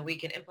that, we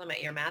can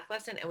implement your math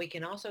lesson, and we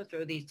can also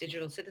throw these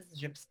digital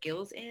citizenship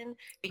skills in,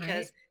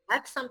 because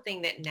that's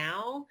something that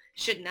now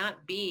should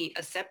not be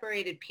a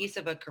separated piece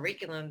of a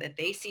curriculum that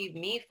they see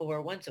me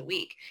for once a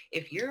week.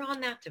 If you're on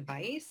that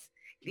device,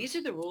 these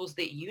are the rules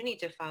that you need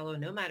to follow,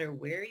 no matter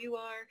where you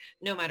are,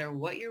 no matter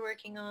what you're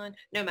working on,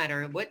 no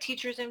matter what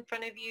teacher's in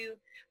front of you,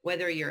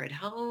 whether you're at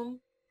home.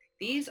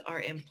 These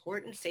are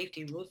important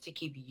safety rules to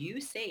keep you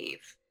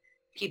safe,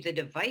 keep the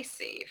device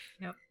safe.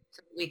 Yep.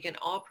 So we can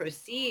all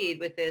proceed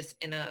with this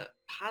in a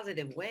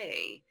positive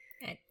way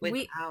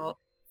without,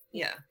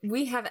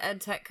 We have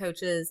edtech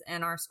coaches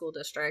in our school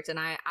district, and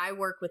I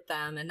work with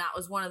them. And that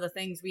was one of the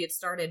things we had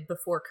started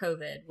before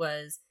COVID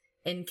was,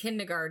 in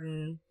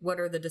kindergarten, what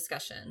are the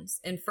discussions?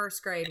 In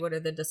first grade, what are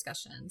the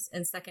discussions?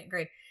 In second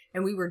grade.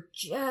 And we were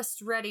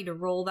just ready to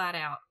roll that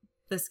out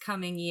this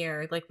coming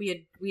year. Like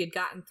we had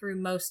gotten through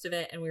most of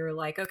it, and we were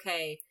like,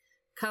 okay,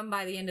 come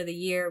by the end of the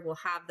year, we'll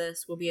have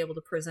this, we'll be able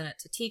to present it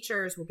to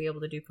teachers, we'll be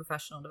able to do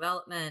professional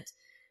development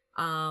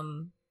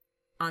on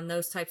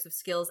those types of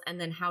skills, and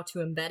then how to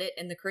embed it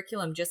in the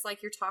curriculum, just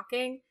like you're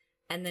talking.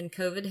 And then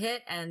COVID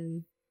hit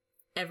and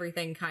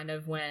everything kind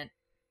of went,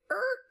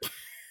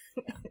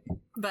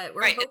 but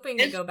we're hoping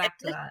to go back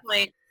to that.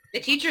 Point, the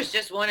teachers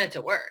just want it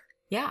to work.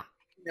 Yeah.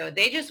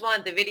 They just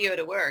want the video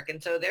to work.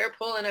 And so they're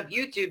pulling up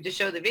YouTube to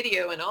show the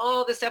video and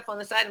all the stuff on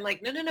the side. I'm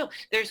like, no.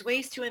 There's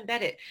ways to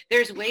embed it.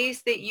 There's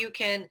ways that you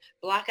can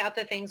block out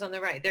the things on the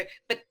right there.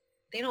 But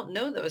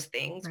know those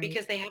things Right.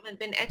 because they haven't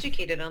been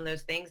educated on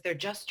those things. They're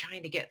just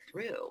trying to get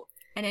through.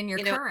 And in your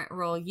You know, current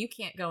role, you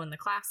can't go in the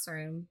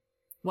classroom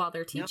while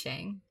they're no,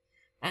 teaching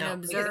and no,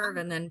 observe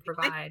and then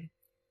provide.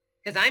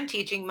 because I'm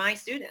teaching my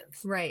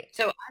students. Right.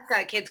 So I've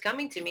got kids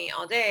coming to me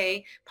all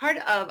day. Part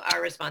of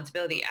our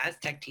responsibility as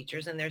tech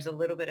teachers, and there's a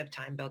little bit of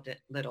time built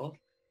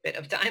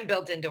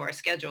into our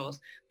schedules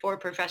for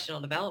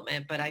professional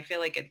development. But I feel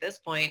like at this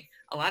point,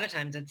 a lot of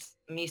times it's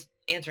me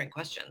answering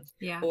questions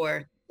Yeah.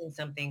 or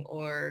something,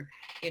 or,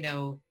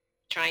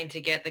 trying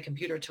to get the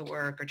computer to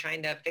work or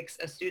trying to fix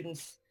a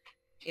student's,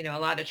 a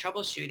lot of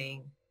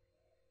troubleshooting.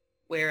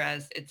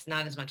 Whereas it's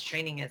not as much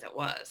training as it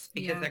was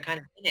because they're kind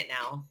of in it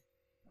now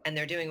and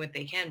they're doing what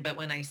they can. But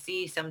when I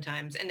see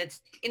sometimes, and it's,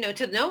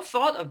 to no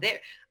fault of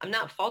I'm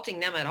not faulting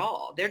them at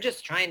all. They're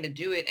just trying to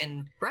do it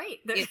and Right.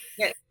 get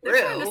They're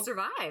trying to through.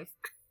 survive.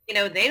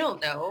 They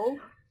don't know.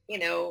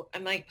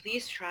 I'm like,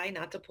 please try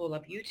not to pull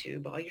up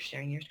YouTube while you're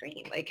sharing your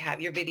screen. Like,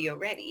 have your video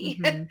ready,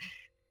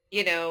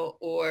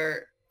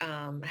 or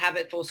have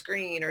it full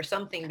screen or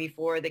something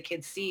before the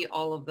kids see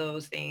all of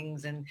those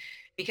things. And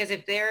because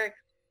it's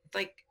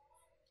like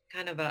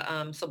kind of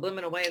a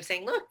subliminal way of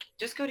saying, look,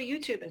 just go to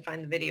YouTube and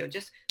find the video,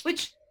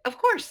 which of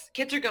course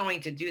kids are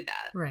going to do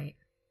that. Right.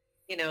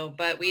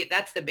 But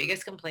that's the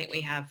biggest complaint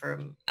we have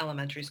from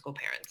elementary school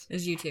parents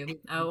is YouTube.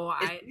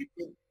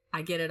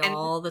 I get it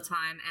all the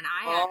time. And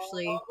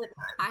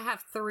I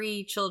have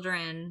 3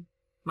 children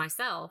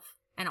myself,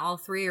 and all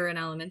 3 are in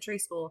elementary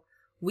school.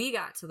 We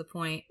got to the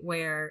point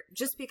where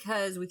just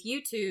because with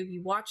YouTube,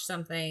 you watch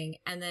something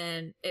and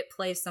then it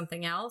plays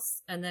something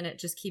else and then it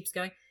just keeps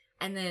going.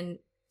 And then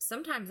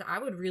sometimes I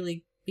would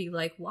really be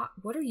like,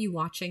 what are you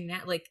watching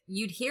now? Like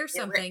you'd hear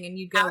something and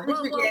you'd go,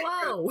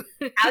 whoa.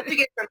 How'd you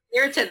get from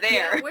here to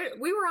there? Yeah,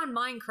 we were on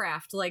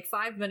Minecraft like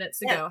 5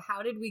 minutes ago.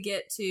 How did we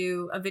get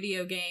to a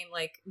video game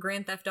like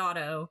Grand Theft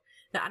Auto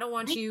that I don't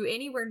want you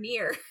anywhere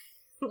near?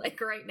 Like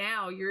right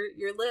now, you're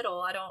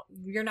little.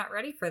 You're not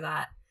ready for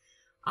that.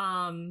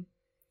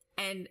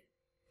 And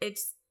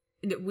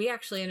we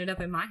actually ended up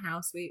in my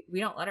house. We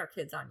don't let our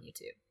kids on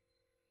YouTube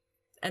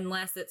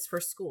unless it's for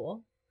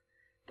school.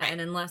 Right.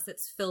 And unless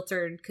it's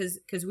filtered,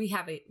 because we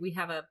have a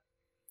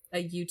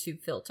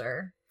YouTube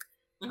filter,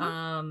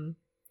 in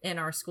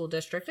our school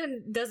district.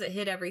 And does it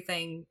hit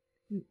everything?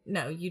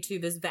 No,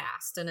 YouTube is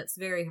vast and it's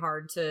very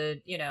hard to,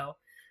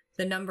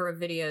 the number of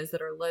videos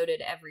that are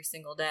loaded every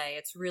single day.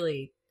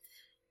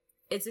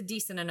 It's a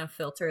decent enough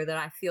filter that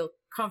I feel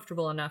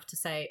comfortable enough to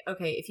say,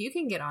 okay, if you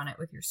can get on it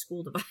with your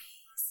school device,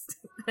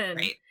 then,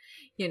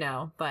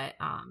 but,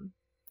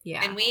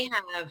 yeah. And we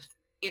have,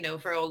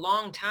 for a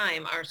long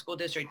time, our school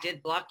district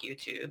did block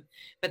YouTube,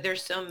 but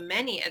there's so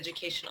many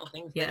educational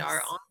things that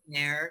are on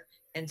there.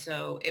 And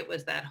so it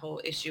was that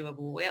whole issue of,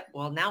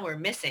 well, now we're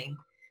missing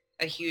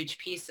a huge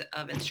piece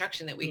of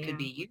instruction that we could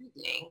be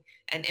using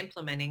and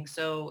implementing.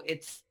 So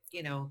it's,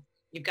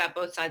 you've got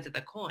both sides of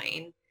the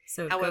coin.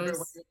 So however,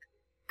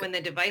 when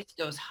the device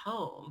goes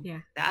home,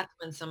 that's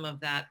when some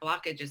of that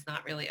blockage is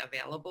not really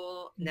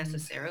available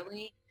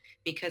necessarily,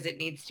 because it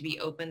needs to be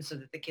open so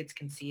that the kids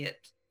can see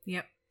it.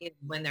 Yep.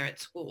 When they're at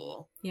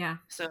school. Yeah.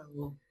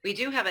 So we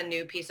do have a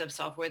new piece of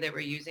software that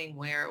we're using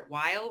where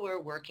while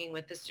we're working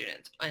with the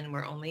students, and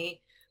we're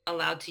only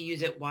allowed to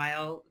use it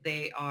while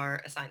they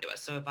are assigned to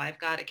us. So if I've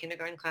got a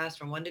kindergarten class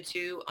from 1 to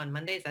 2 on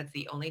Mondays, that's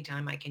the only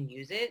time I can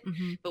use it.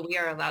 But we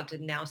are allowed to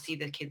now see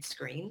the kids'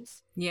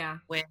 screens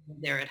when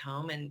they're at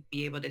home and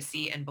be able to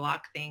see and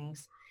block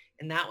things.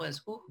 And that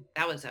was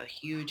a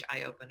huge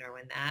eye opener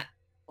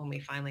when we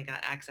finally got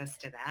access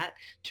to that,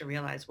 to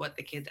realize what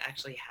the kids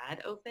actually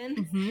had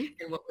open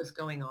and what was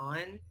going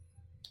on,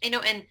 and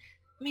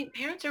I mean,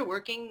 parents are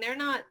working. They're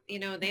not,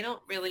 they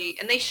don't really,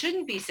 and they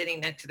shouldn't be sitting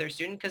next to their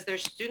student, because their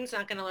student's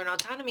not going to learn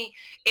autonomy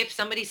if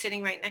somebody's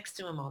sitting right next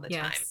to them all the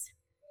time,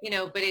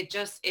 but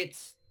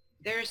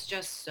there's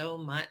just so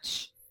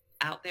much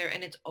out there,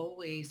 and it's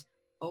always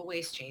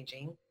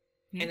changing,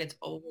 and it's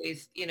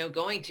always,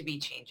 going to be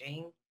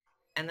changing.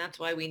 And that's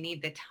why we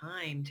need the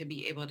time to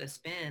be able to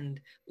spend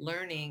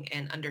learning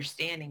and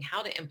understanding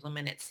how to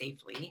implement it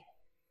safely,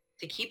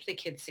 to keep the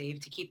kids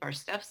safe, to keep our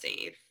stuff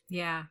safe.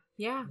 Yeah.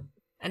 Yeah.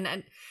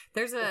 And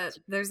there's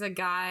a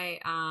guy,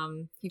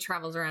 he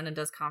travels around and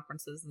does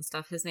conferences and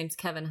stuff. His name's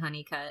Kevin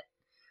Honeycutt.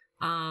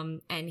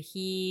 And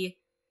he,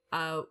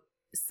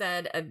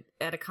 said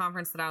at a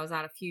conference that I was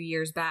at a few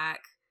years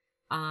back,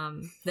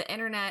 the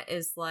internet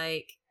is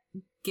like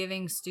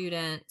giving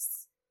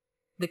students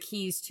the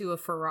keys to a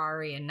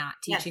Ferrari and not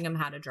teaching them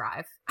how to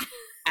drive.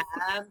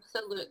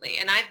 Absolutely.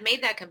 And I've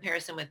made that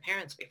comparison with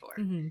parents before.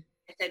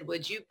 I said,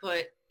 would you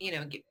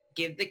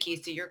give the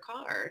keys to your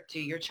car to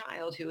your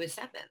child who is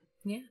 7?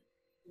 Yeah.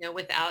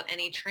 Without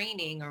any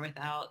training or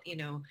without,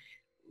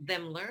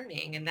 them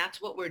learning. And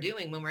that's what we're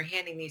doing when we're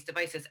handing these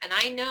devices. And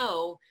I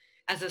know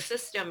as a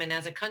system and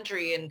as a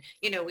country, and,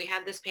 we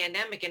had this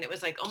pandemic, and it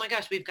was like, oh my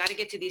gosh, we've got to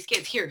get to these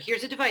kids.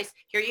 Here's a device.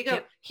 Here you go.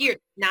 Here,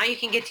 now you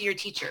can get to your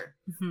teacher.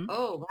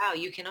 Oh, wow.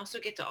 You can also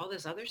get to all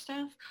this other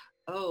stuff.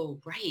 Oh,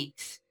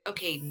 right.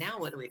 Okay. Now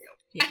what do we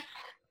do?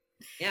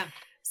 Yeah.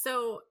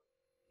 So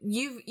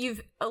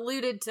you've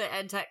alluded to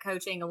ed tech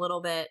coaching a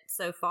little bit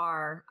so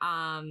far.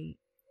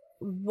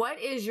 What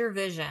is your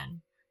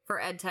vision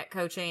for ed tech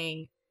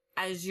coaching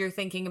as you're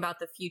thinking about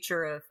the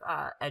future of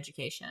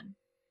education?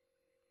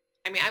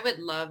 I mean, I would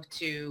love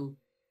to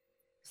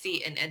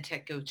see an ed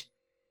tech coach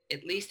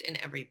at least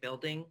in every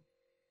building,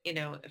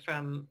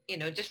 from,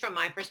 just from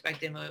my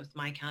perspective of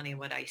my county and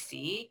what I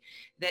see,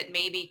 that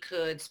maybe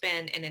could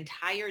spend an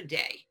entire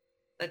day.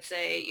 Let's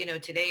say,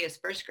 today is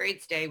first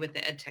grade's day with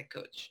the ed tech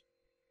coach.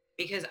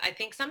 Because I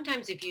think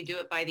sometimes if you do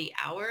it by the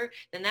hour,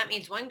 then that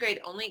means one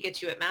grade only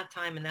gets you at math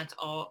time, and that's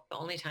the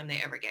only time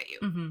they ever get you.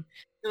 Mm-hmm.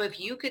 So if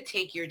you could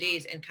take your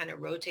days and kind of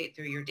rotate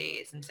through your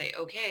days and say,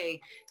 okay,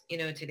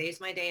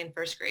 today's my day in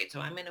first grade. So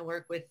I'm going to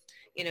work with,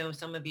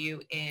 some of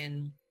you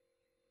in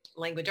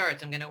language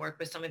arts. I'm going to work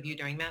with some of you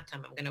during math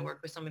time. I'm going to work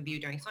with some of you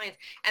during science.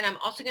 And I'm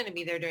also going to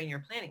be there during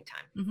your planning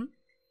time. Mm-hmm.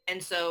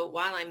 And so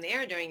while I'm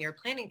there during your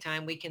planning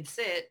time, we can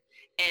sit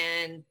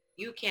and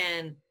you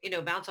can,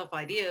 bounce off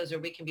ideas, or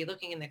we can be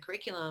looking in the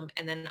curriculum,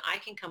 and then I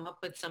can come up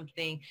with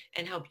something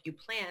and help you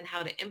plan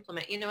how to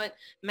implement. You know what,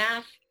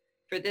 math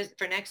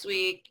for next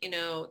week,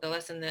 the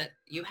lesson that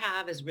you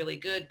have is really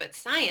good, but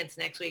science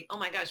next week, oh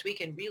my gosh, we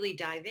can really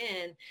dive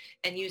in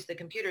and use the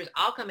computers.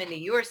 I'll come into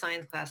your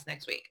science class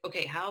next week.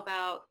 Okay, how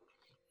about,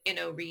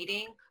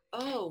 reading?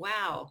 Oh,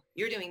 wow,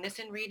 you're doing this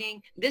in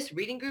reading. This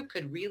reading group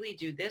could really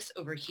do this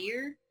over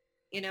here,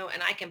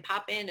 and I can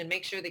pop in and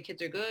make sure the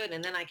kids are good.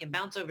 And then I can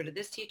bounce over to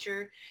this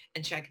teacher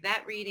and check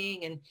that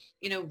reading and,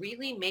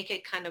 really make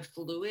it kind of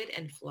fluid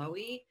and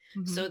flowy,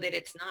 Mm-hmm. so that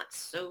it's not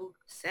so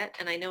set.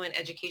 And I know in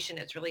education,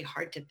 it's really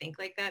hard to think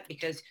like that,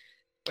 because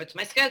what's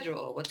my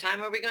schedule? What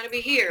time are we going to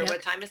be here? Yep.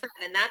 What time is that?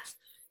 And that's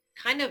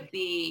kind of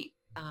the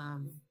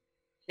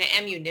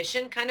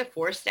ammunition kind of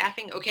for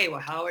staffing. Okay, well,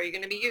 how are you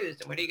going to be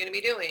used? And what are you going to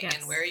be doing? Yes.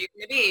 And where are you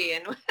going to be?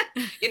 And,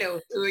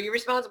 who are you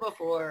responsible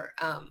for?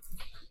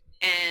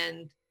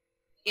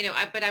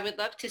 But I would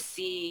love to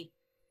see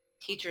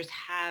teachers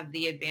have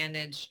the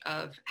advantage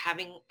of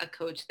having a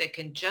coach that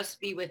can just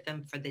be with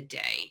them for the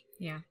day.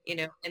 Yeah.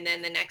 And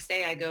then the next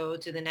day I go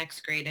to the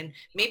next grade, and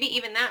maybe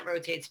even that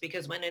rotates,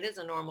 because when it is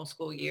a normal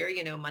school year,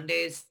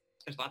 Mondays,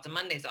 there's lots of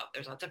Mondays off,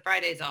 there's lots of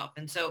Fridays off.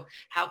 And so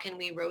how can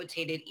we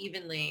rotate it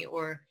evenly?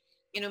 Or,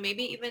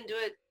 maybe even do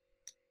it,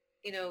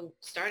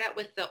 start out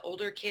with the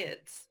older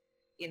kids,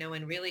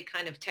 and really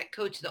kind of tech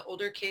coach the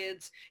older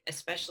kids,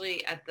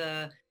 especially at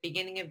the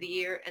beginning of the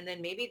year. And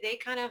then maybe they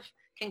kind of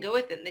can go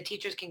with it, and the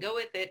teachers can go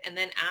with it. And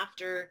then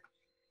after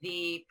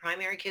the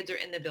primary kids are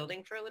in the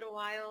building for a little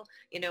while,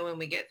 when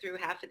we get through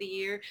half of the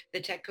year,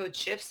 the tech coach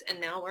shifts and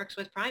now works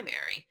with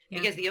primary. Yeah.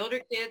 Because the older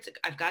kids,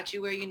 I've got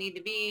you where you need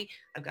to be.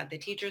 I've got the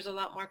teachers a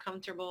lot more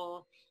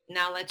comfortable.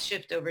 Now let's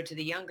shift over to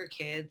the younger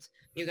kids.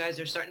 You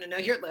guys are starting to know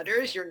your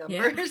letters, your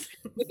numbers.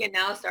 Yeah. We can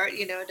now start,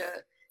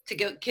 to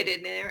get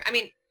in there. I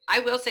mean, I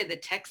will say the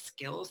tech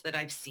skills that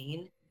I've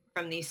seen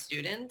from these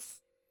students,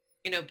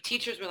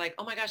 teachers were like,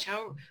 oh my gosh,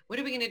 what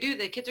are we going to do?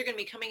 The kids are going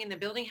to be coming in the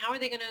building. How are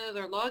they going to know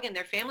their login?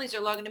 Their families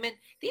are logging them in.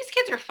 These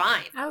kids are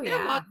fine. Oh, they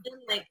yeah. log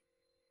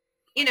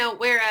in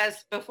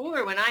whereas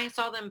before, when I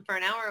saw them for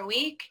an hour a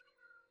week,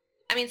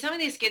 I mean, some of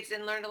these kids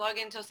didn't learn to log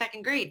in until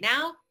second grade.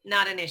 Now,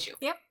 not an issue.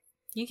 Yep.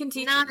 You can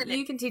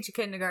teach a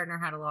kindergartner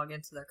how to log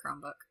into their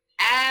Chromebook.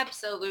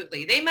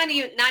 Absolutely. They might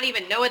not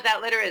even know what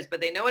that letter is,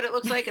 but they know what it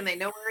looks like, and they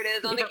know where it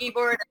is on the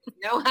keyboard. And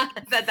they know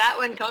that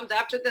one comes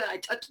after I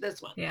touch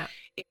this one. Yeah.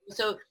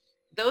 So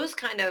those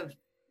kind of,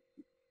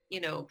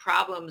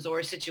 problems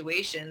or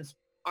situations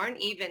aren't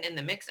even in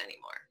the mix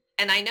anymore.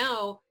 And I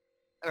know,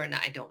 or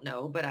not, I don't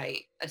know, but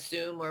I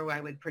assume, or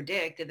I would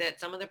predict, that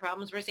some of the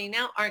problems we're seeing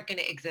now aren't going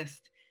to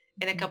exist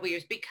in a couple of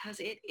years, because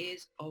it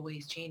is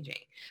always changing.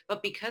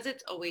 But because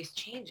it's always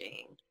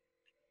changing,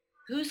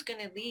 who's going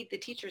to lead the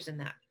teachers in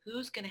that?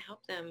 Who's going to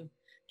help them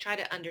try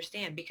to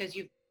understand? Because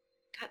you've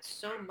got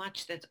so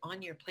much that's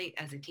on your plate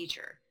as a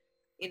teacher.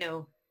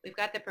 We've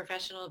got the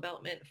professional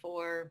development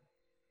for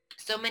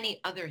so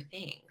many other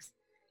things.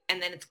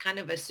 And then it's kind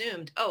of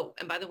assumed, oh,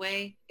 and by the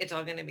way, it's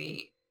all going to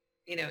be,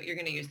 you're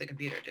going to use the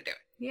computer to do it.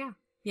 Yeah.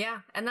 Yeah.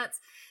 And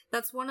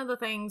that's one of the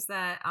things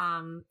that,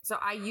 so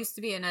I used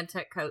to be an ed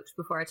tech coach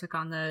before I took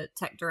on the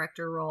tech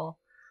director role.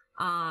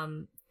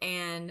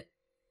 And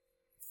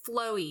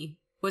flowy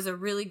was a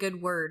really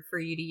good word for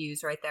you to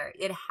use right there.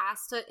 It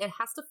has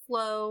to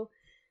flow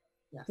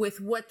with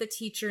what the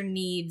teacher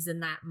needs in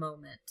that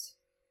moment.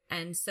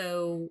 And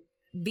so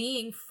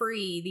being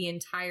free the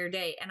entire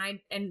day,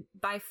 and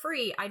by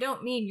free, I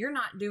don't mean you're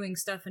not doing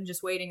stuff and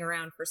just waiting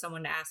around for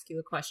someone to ask you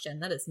a question.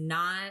 That is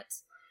not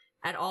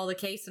at all the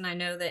case. And I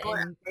know that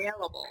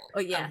available. Oh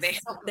yes.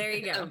 Available. There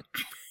you go.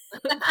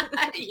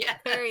 Yeah.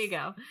 There you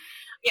go.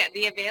 Yeah,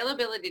 the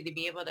availability to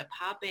be able to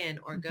pop in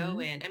or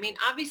go in. I mean,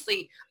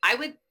 obviously, I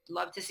would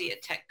love to see a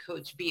tech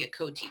coach be a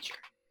co-teacher.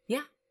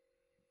 Yeah.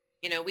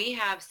 We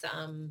have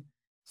some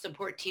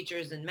support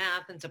teachers in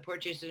math and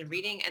support teachers in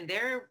reading, and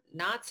they're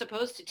not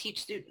supposed to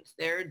teach students.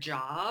 Their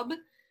job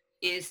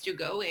is to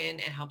go in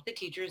and help the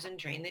teachers and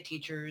train the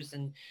teachers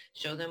and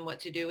show them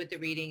what to do with the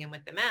reading and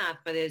with the math,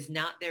 but it is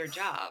not their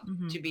job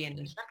to be an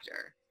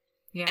instructor.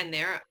 Yeah. And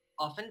they're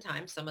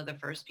oftentimes some of the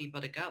first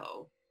people to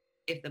go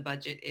if the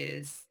budget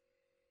is,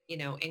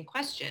 in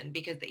question,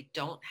 because they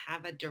don't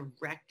have a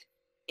direct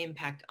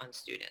impact on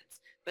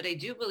students. But I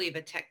do believe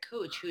a tech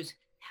coach who's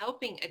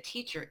helping a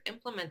teacher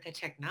implement the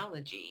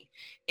technology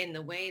in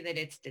the way that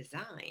it's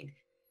designed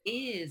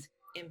is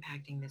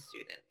impacting the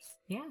students.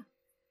 Yeah.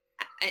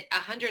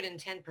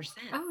 110%.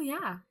 Oh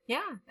yeah.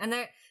 Yeah. And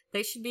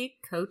they should be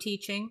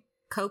co-teaching,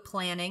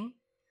 co-planning,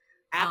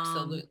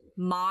 Absolutely.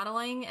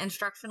 modeling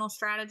instructional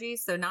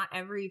strategies. So not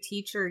every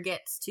teacher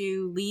gets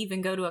to leave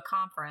and go to a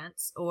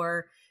conference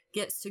or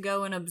gets to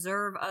go and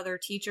observe other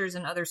teachers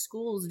in other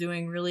schools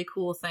doing really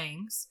cool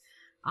things.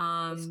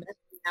 Especially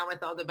now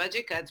with all the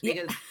budget cuts, Yeah.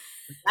 because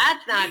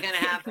that's not going to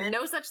happen.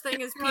 No such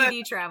thing as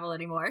PD travel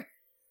anymore.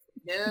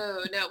 No.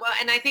 Well,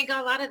 and I think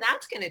a lot of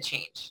that's going to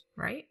change.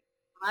 Right.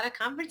 A lot of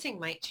conferencing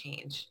might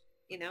change,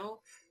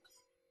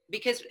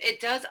 because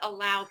it does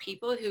allow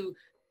people who,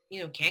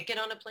 can't get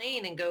on a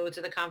plane and go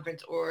to the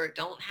conference, or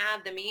don't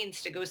have the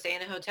means to go stay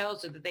in a hotel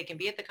so that they can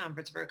be at the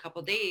conference for a couple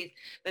of days,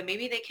 but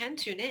maybe they can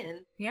tune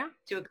in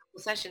to a couple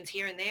sessions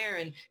here and there.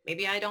 And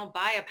maybe I don't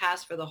buy a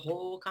pass for the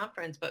whole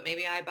conference, but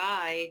maybe I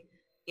buy,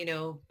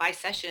 by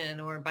session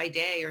or by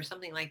day or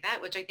something like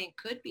that, which I think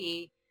could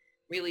be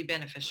really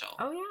beneficial.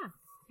 Oh yeah.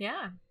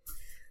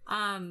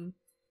 Yeah.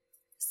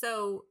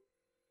 So,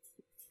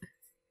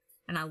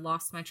 and I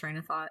lost my train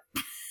of thought.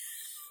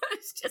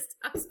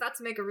 I was about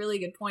to make a really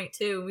good point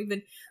too. We've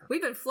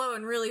been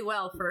flowing really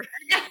well for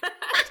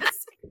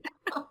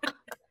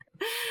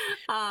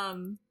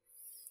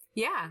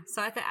yeah.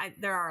 So I think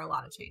there are a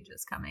lot of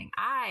changes coming.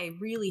 I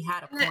really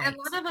had a point. A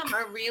lot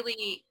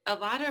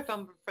of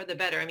them are for the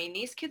better. I mean,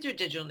 these kids are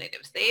digital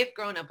natives. They have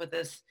grown up with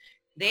this.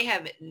 They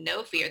have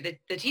no fear.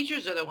 The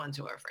teachers are the ones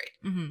who are afraid.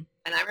 Mm-hmm.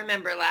 And I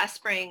remember last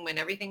spring when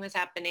everything was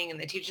happening and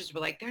the teachers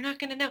were like, they're not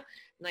going to know.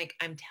 I'm like,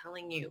 I'm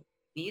telling you,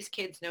 these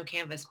kids know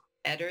Canvas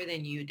better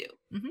than you do.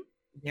 Mm-hmm.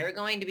 They're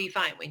going to be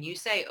fine. When you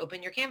say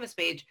open your Canvas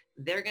page,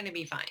 they're going to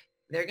be fine.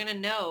 They're going to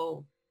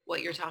know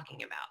what you're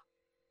talking about.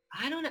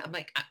 I don't know. I'm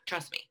like,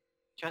 trust me,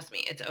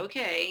 it's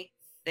okay.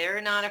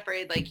 They're not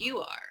afraid like you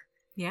are.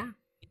 Yeah.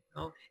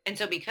 And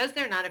so because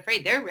they're not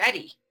afraid, they're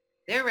ready.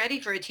 They're ready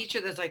for a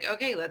teacher that's like,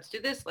 okay, let's do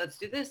this.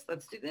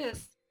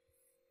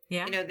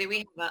 Yeah.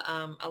 We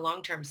have a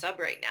long-term sub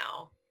right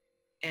now.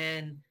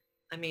 And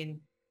I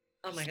mean,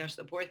 oh my gosh,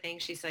 the poor thing.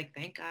 She's like,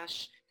 thank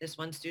gosh, this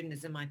one student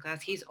is in my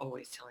class. He's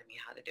always telling me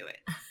how to do it.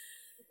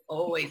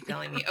 Always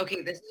telling me,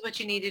 okay, this is what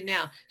you need to do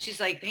now. She's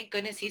like, thank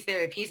goodness he's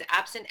there. If he's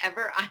absent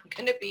ever, I'm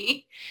going to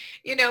be,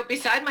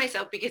 beside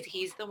myself, because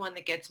he's the one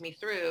that gets me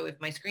through if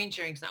my screen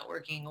sharing's not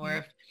working,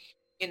 or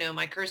if,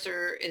 my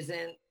cursor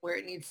isn't where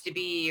it needs to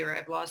be, or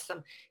I've lost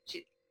some,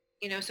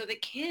 so the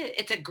kid,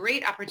 it's a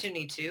great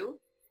opportunity too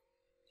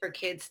for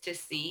kids to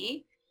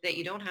see that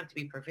you don't have to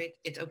be perfect.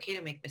 It's okay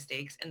to make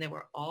mistakes, and that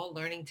we're all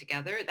learning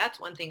together. That's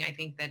one thing I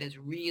think that has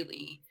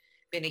really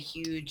been a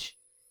huge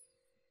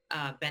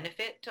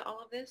benefit to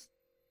all of this,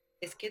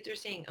 is kids are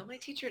saying, oh, my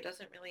teacher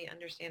doesn't really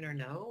understand or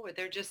know, or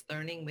they're just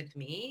learning with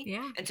me.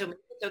 Yeah. And so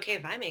it's okay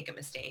if I make a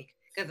mistake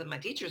because my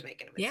teacher's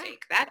making a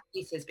mistake. Yeah. That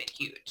piece has been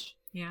huge.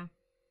 Yeah.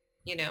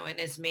 And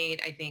has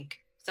made, I think,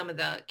 some of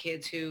the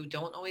kids who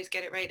don't always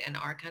get it right and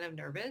are kind of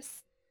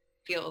nervous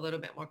feel a little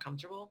bit more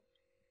comfortable.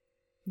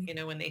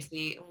 When they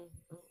see,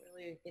 don't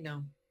really,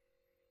 not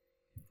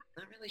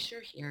really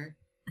sure here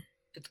if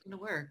it's going to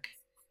work,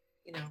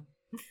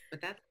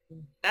 but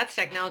that's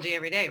technology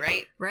every day,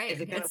 right? Right.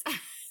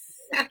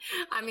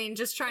 I mean,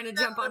 just trying to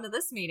jump onto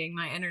this meeting,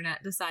 my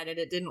internet decided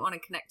it didn't want to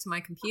connect to my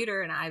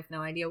computer, and I have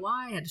no idea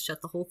why. I had to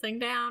shut the whole thing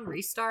down,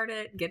 restart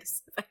it, get it,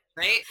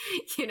 right.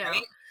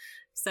 Right?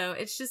 So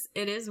it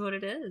is what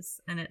it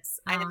is. And it's,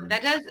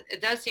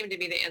 it does seem to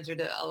be the answer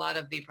to a lot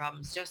of the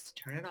problems. Just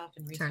turn it off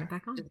and restart. Turn it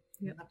back on.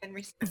 Yep. Up and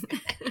restart.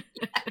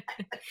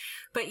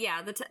 But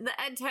yeah, the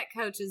ed tech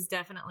coach is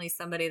definitely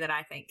somebody that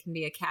I think can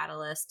be a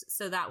catalyst.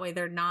 So that way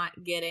they're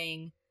not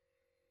getting,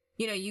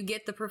 you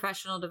get the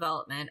professional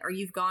development, or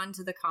you've gone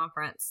to the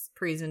conference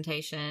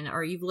presentation,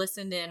 or you've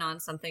listened in on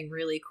something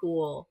really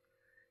cool.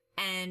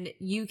 And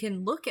you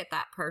can look at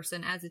that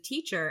person as a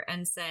teacher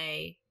and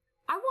say,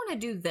 I want to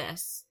do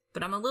this,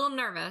 but I'm a little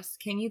nervous.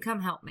 Can you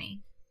come help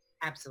me?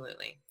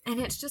 Absolutely. And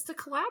it's just a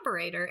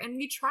collaborator. And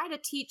we try to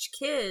teach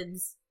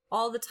kids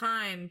all the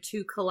time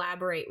to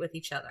collaborate with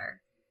each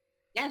other.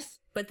 Yes.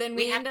 But then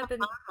we end up in...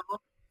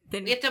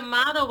 we have to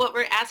model what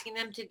we're asking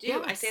them to do.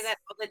 Yes. I say that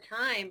all the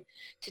time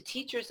to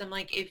teachers. I'm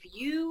like, if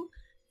you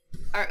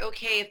are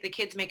okay if the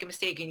kids make a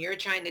mistake and you're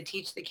trying to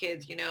teach the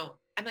kids,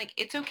 I'm like,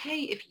 it's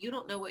okay if you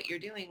don't know what you're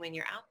doing when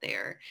you're out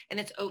there. And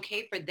it's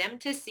okay for them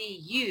to see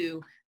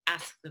you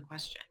ask the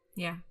question.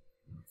 Yeah.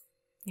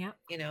 Yeah.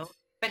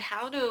 But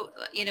how do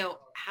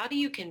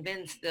you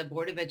convince the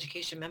Board of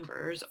Education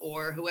members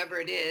or whoever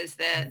it is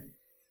that,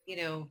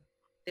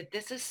 that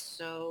this is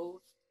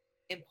so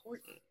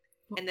important,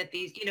 and that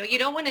these, you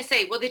don't want to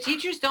say, well, the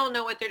teachers don't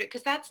know what they're doing,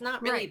 because that's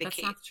not really the case.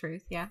 That's not the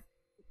truth. Yeah.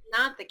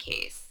 Not the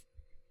case,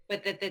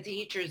 but that the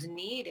teachers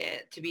need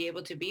it to be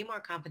able to be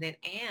more confident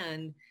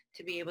and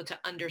to be able to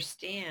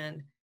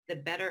understand the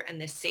better and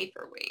the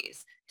safer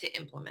ways to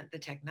implement the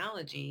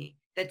technology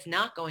that's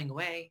not going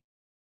away.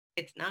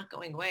 It's not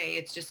going away.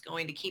 It's just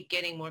going to keep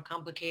getting more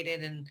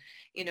complicated and,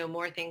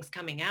 more things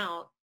coming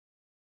out.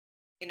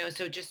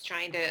 So just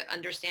trying to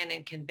understand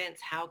and convince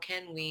how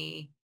can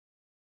we,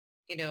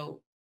 you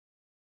know,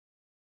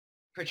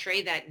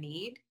 portray that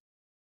need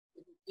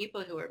to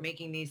people who are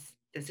making these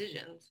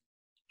decisions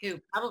who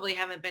probably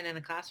haven't been in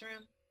a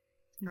classroom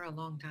for a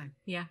long time.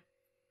 Yeah.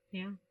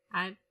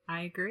 I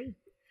agree.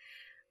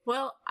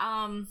 Well,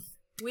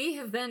 we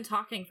have been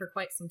talking for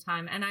quite some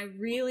time, and I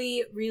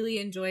really, really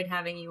enjoyed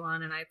having you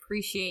on, and I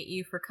appreciate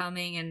you for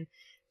coming and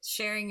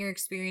sharing your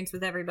experience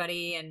with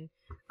everybody and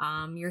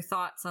your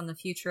thoughts on the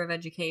future of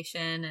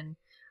education.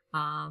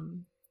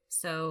 And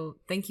so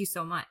thank you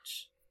so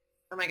much.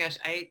 Oh my gosh,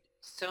 I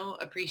so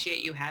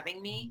appreciate you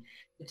having me.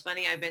 It's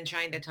funny, I've been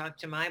trying to talk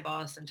to my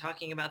boss and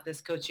talking about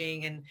this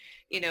coaching and,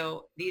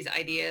 these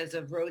ideas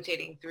of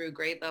rotating through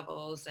grade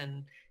levels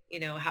and,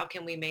 how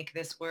can we make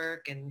this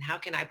work and how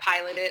can I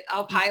pilot it?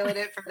 I'll pilot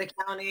it for the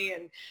county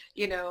and,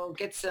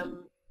 get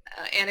some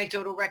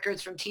anecdotal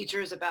records from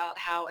teachers about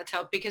how it's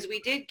helped, because we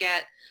did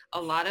get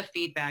a lot of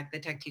feedback, the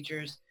tech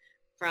teachers,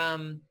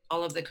 from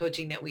all of the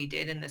coaching that we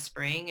did in the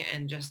spring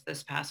and just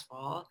this past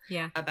fall,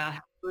 about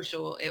how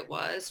crucial it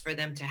was for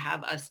them to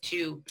have us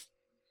to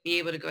be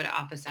able to go to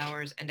office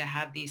hours and to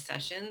have these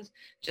sessions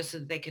just so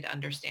that they could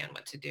understand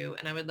what to do.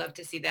 And I would love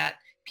to see that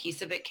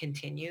piece of it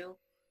continue,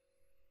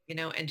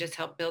 and just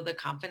help build the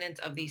confidence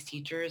of these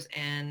teachers.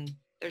 And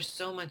there's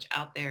so much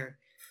out there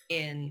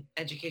in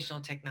educational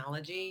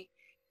technology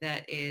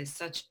that is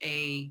such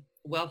a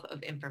wealth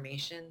of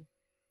information.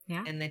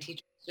 Yeah. And the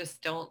teachers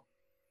just don't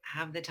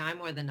have the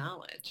time or the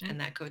knowledge. And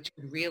that coach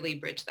could really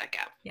bridge that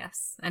gap.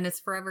 Yes. And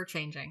it's forever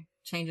changing.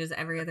 Changes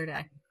every other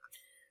day.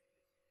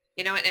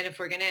 And if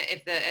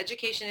the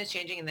education is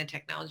changing and the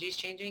technology is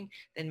changing,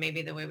 then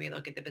maybe the way we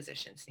look at the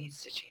positions needs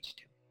to change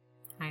too.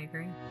 I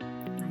agree.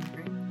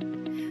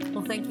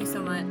 Well, thank you so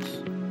much.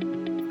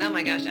 Oh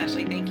my gosh,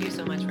 Ashley, thank you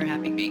so much for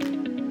having me.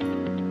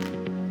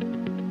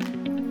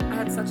 I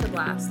had such a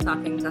blast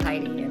talking to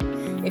Heidi.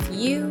 And if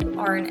you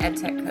are an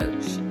edtech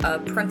coach, a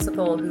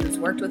principal who's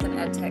worked with an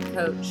edtech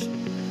coach,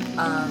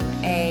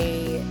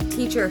 a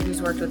teacher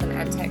who's worked with an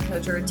edtech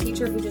coach, or a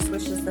teacher who just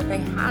wishes that they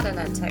had an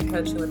edtech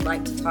coach who would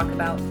like to talk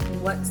about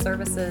what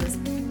services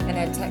an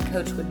edtech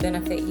coach would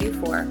benefit you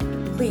for,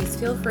 please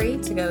feel free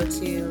to go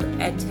to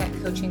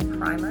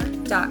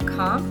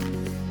edtechcoachingprimer.com,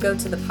 go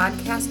to the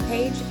podcast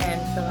page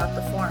and fill out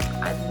the form.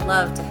 I'd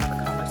love to have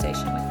a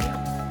conversation with you.